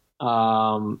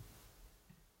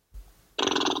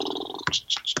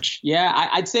 Yeah,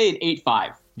 I'd say an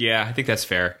 8.5. Yeah, I think that's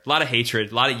fair. A lot of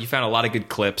hatred. You found a lot of good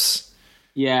clips.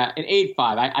 Yeah, an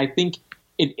 8.5. I think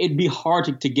it'd be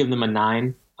hard to give them a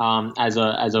 9 as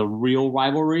a real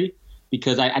rivalry,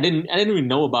 because I didn't even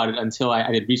know about it until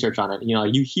I did research on it.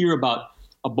 You hear about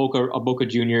Boca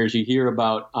Juniors, you hear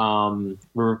about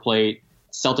River Plate,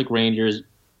 Celtic Rangers,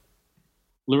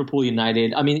 Liverpool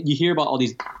United. I mean, you hear about all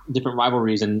these different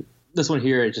rivalries, and this one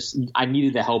here, I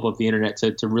needed the help of the internet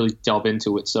to really delve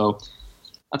into it. So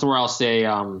that's where I'll say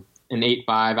an 8.5.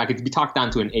 I could be talked down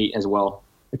to an 8 as well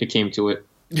if it came to it.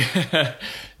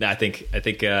 No, I think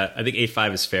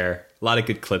 8.5 is fair. A lot of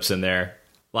good clips in there.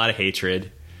 A lot of hatred.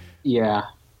 Yeah.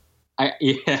 I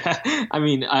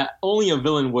mean, only a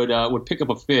villain would pick up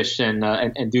a fish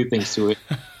and do things to it.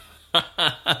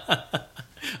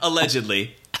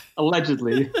 Allegedly.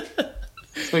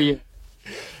 So yeah.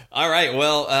 All right.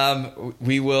 Well,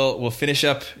 we'll finish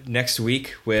up next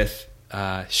week with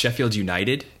Sheffield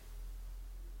United.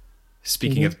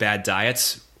 Speaking of bad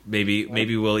diets, maybe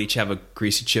we'll each have a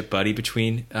greasy chip buddy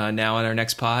between now and our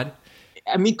next pod.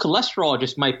 I mean, cholesterol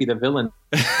just might be the villain.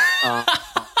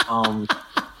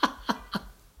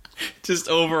 Just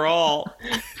overall.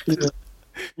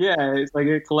 Yeah, it's like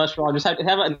cholesterol. Just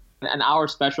have an hour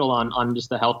special on just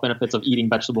the health benefits of eating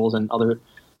vegetables and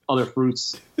other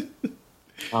fruits.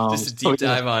 Just a deep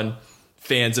dive on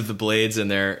fans of the Blades and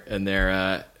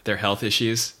their health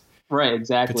issues. Right,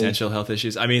 exactly. Potential health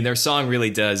issues. I mean, their song really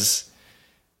does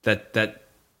that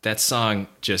song.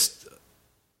 Just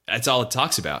that's all it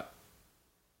talks about,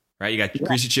 right? You got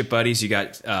greasy chip buddies. You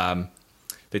got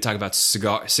they talk about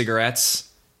cigarettes,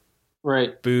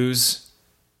 right? Booze.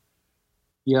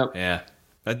 Yep. Yeah.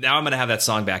 But now I'm gonna have that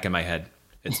song back in my head.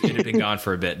 It had been gone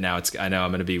for a bit. Now I know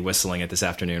I'm gonna be whistling it this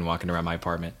afternoon, walking around my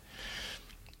apartment.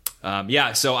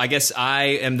 So I guess I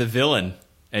am the villain,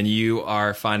 and you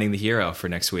are finding the hero for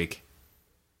next week.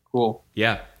 Cool.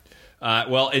 Yeah.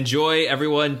 Well, enjoy,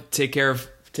 everyone. Take care of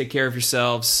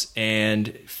yourselves,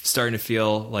 and starting to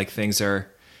feel like things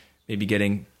are maybe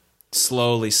getting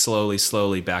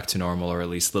slowly back to normal, or at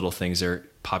least little things are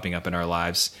popping up in our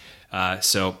lives.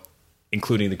 So,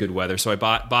 including the good weather. So,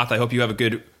 Both, I hope you have a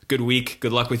good week.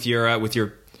 Good luck with your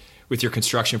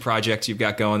construction project you've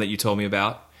got going that you told me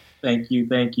about. Thank you.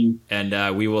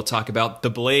 And we will talk about the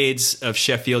Blades of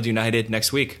Sheffield United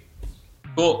next week.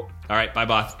 Cool. All right. Bye,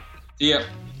 Both. See ya.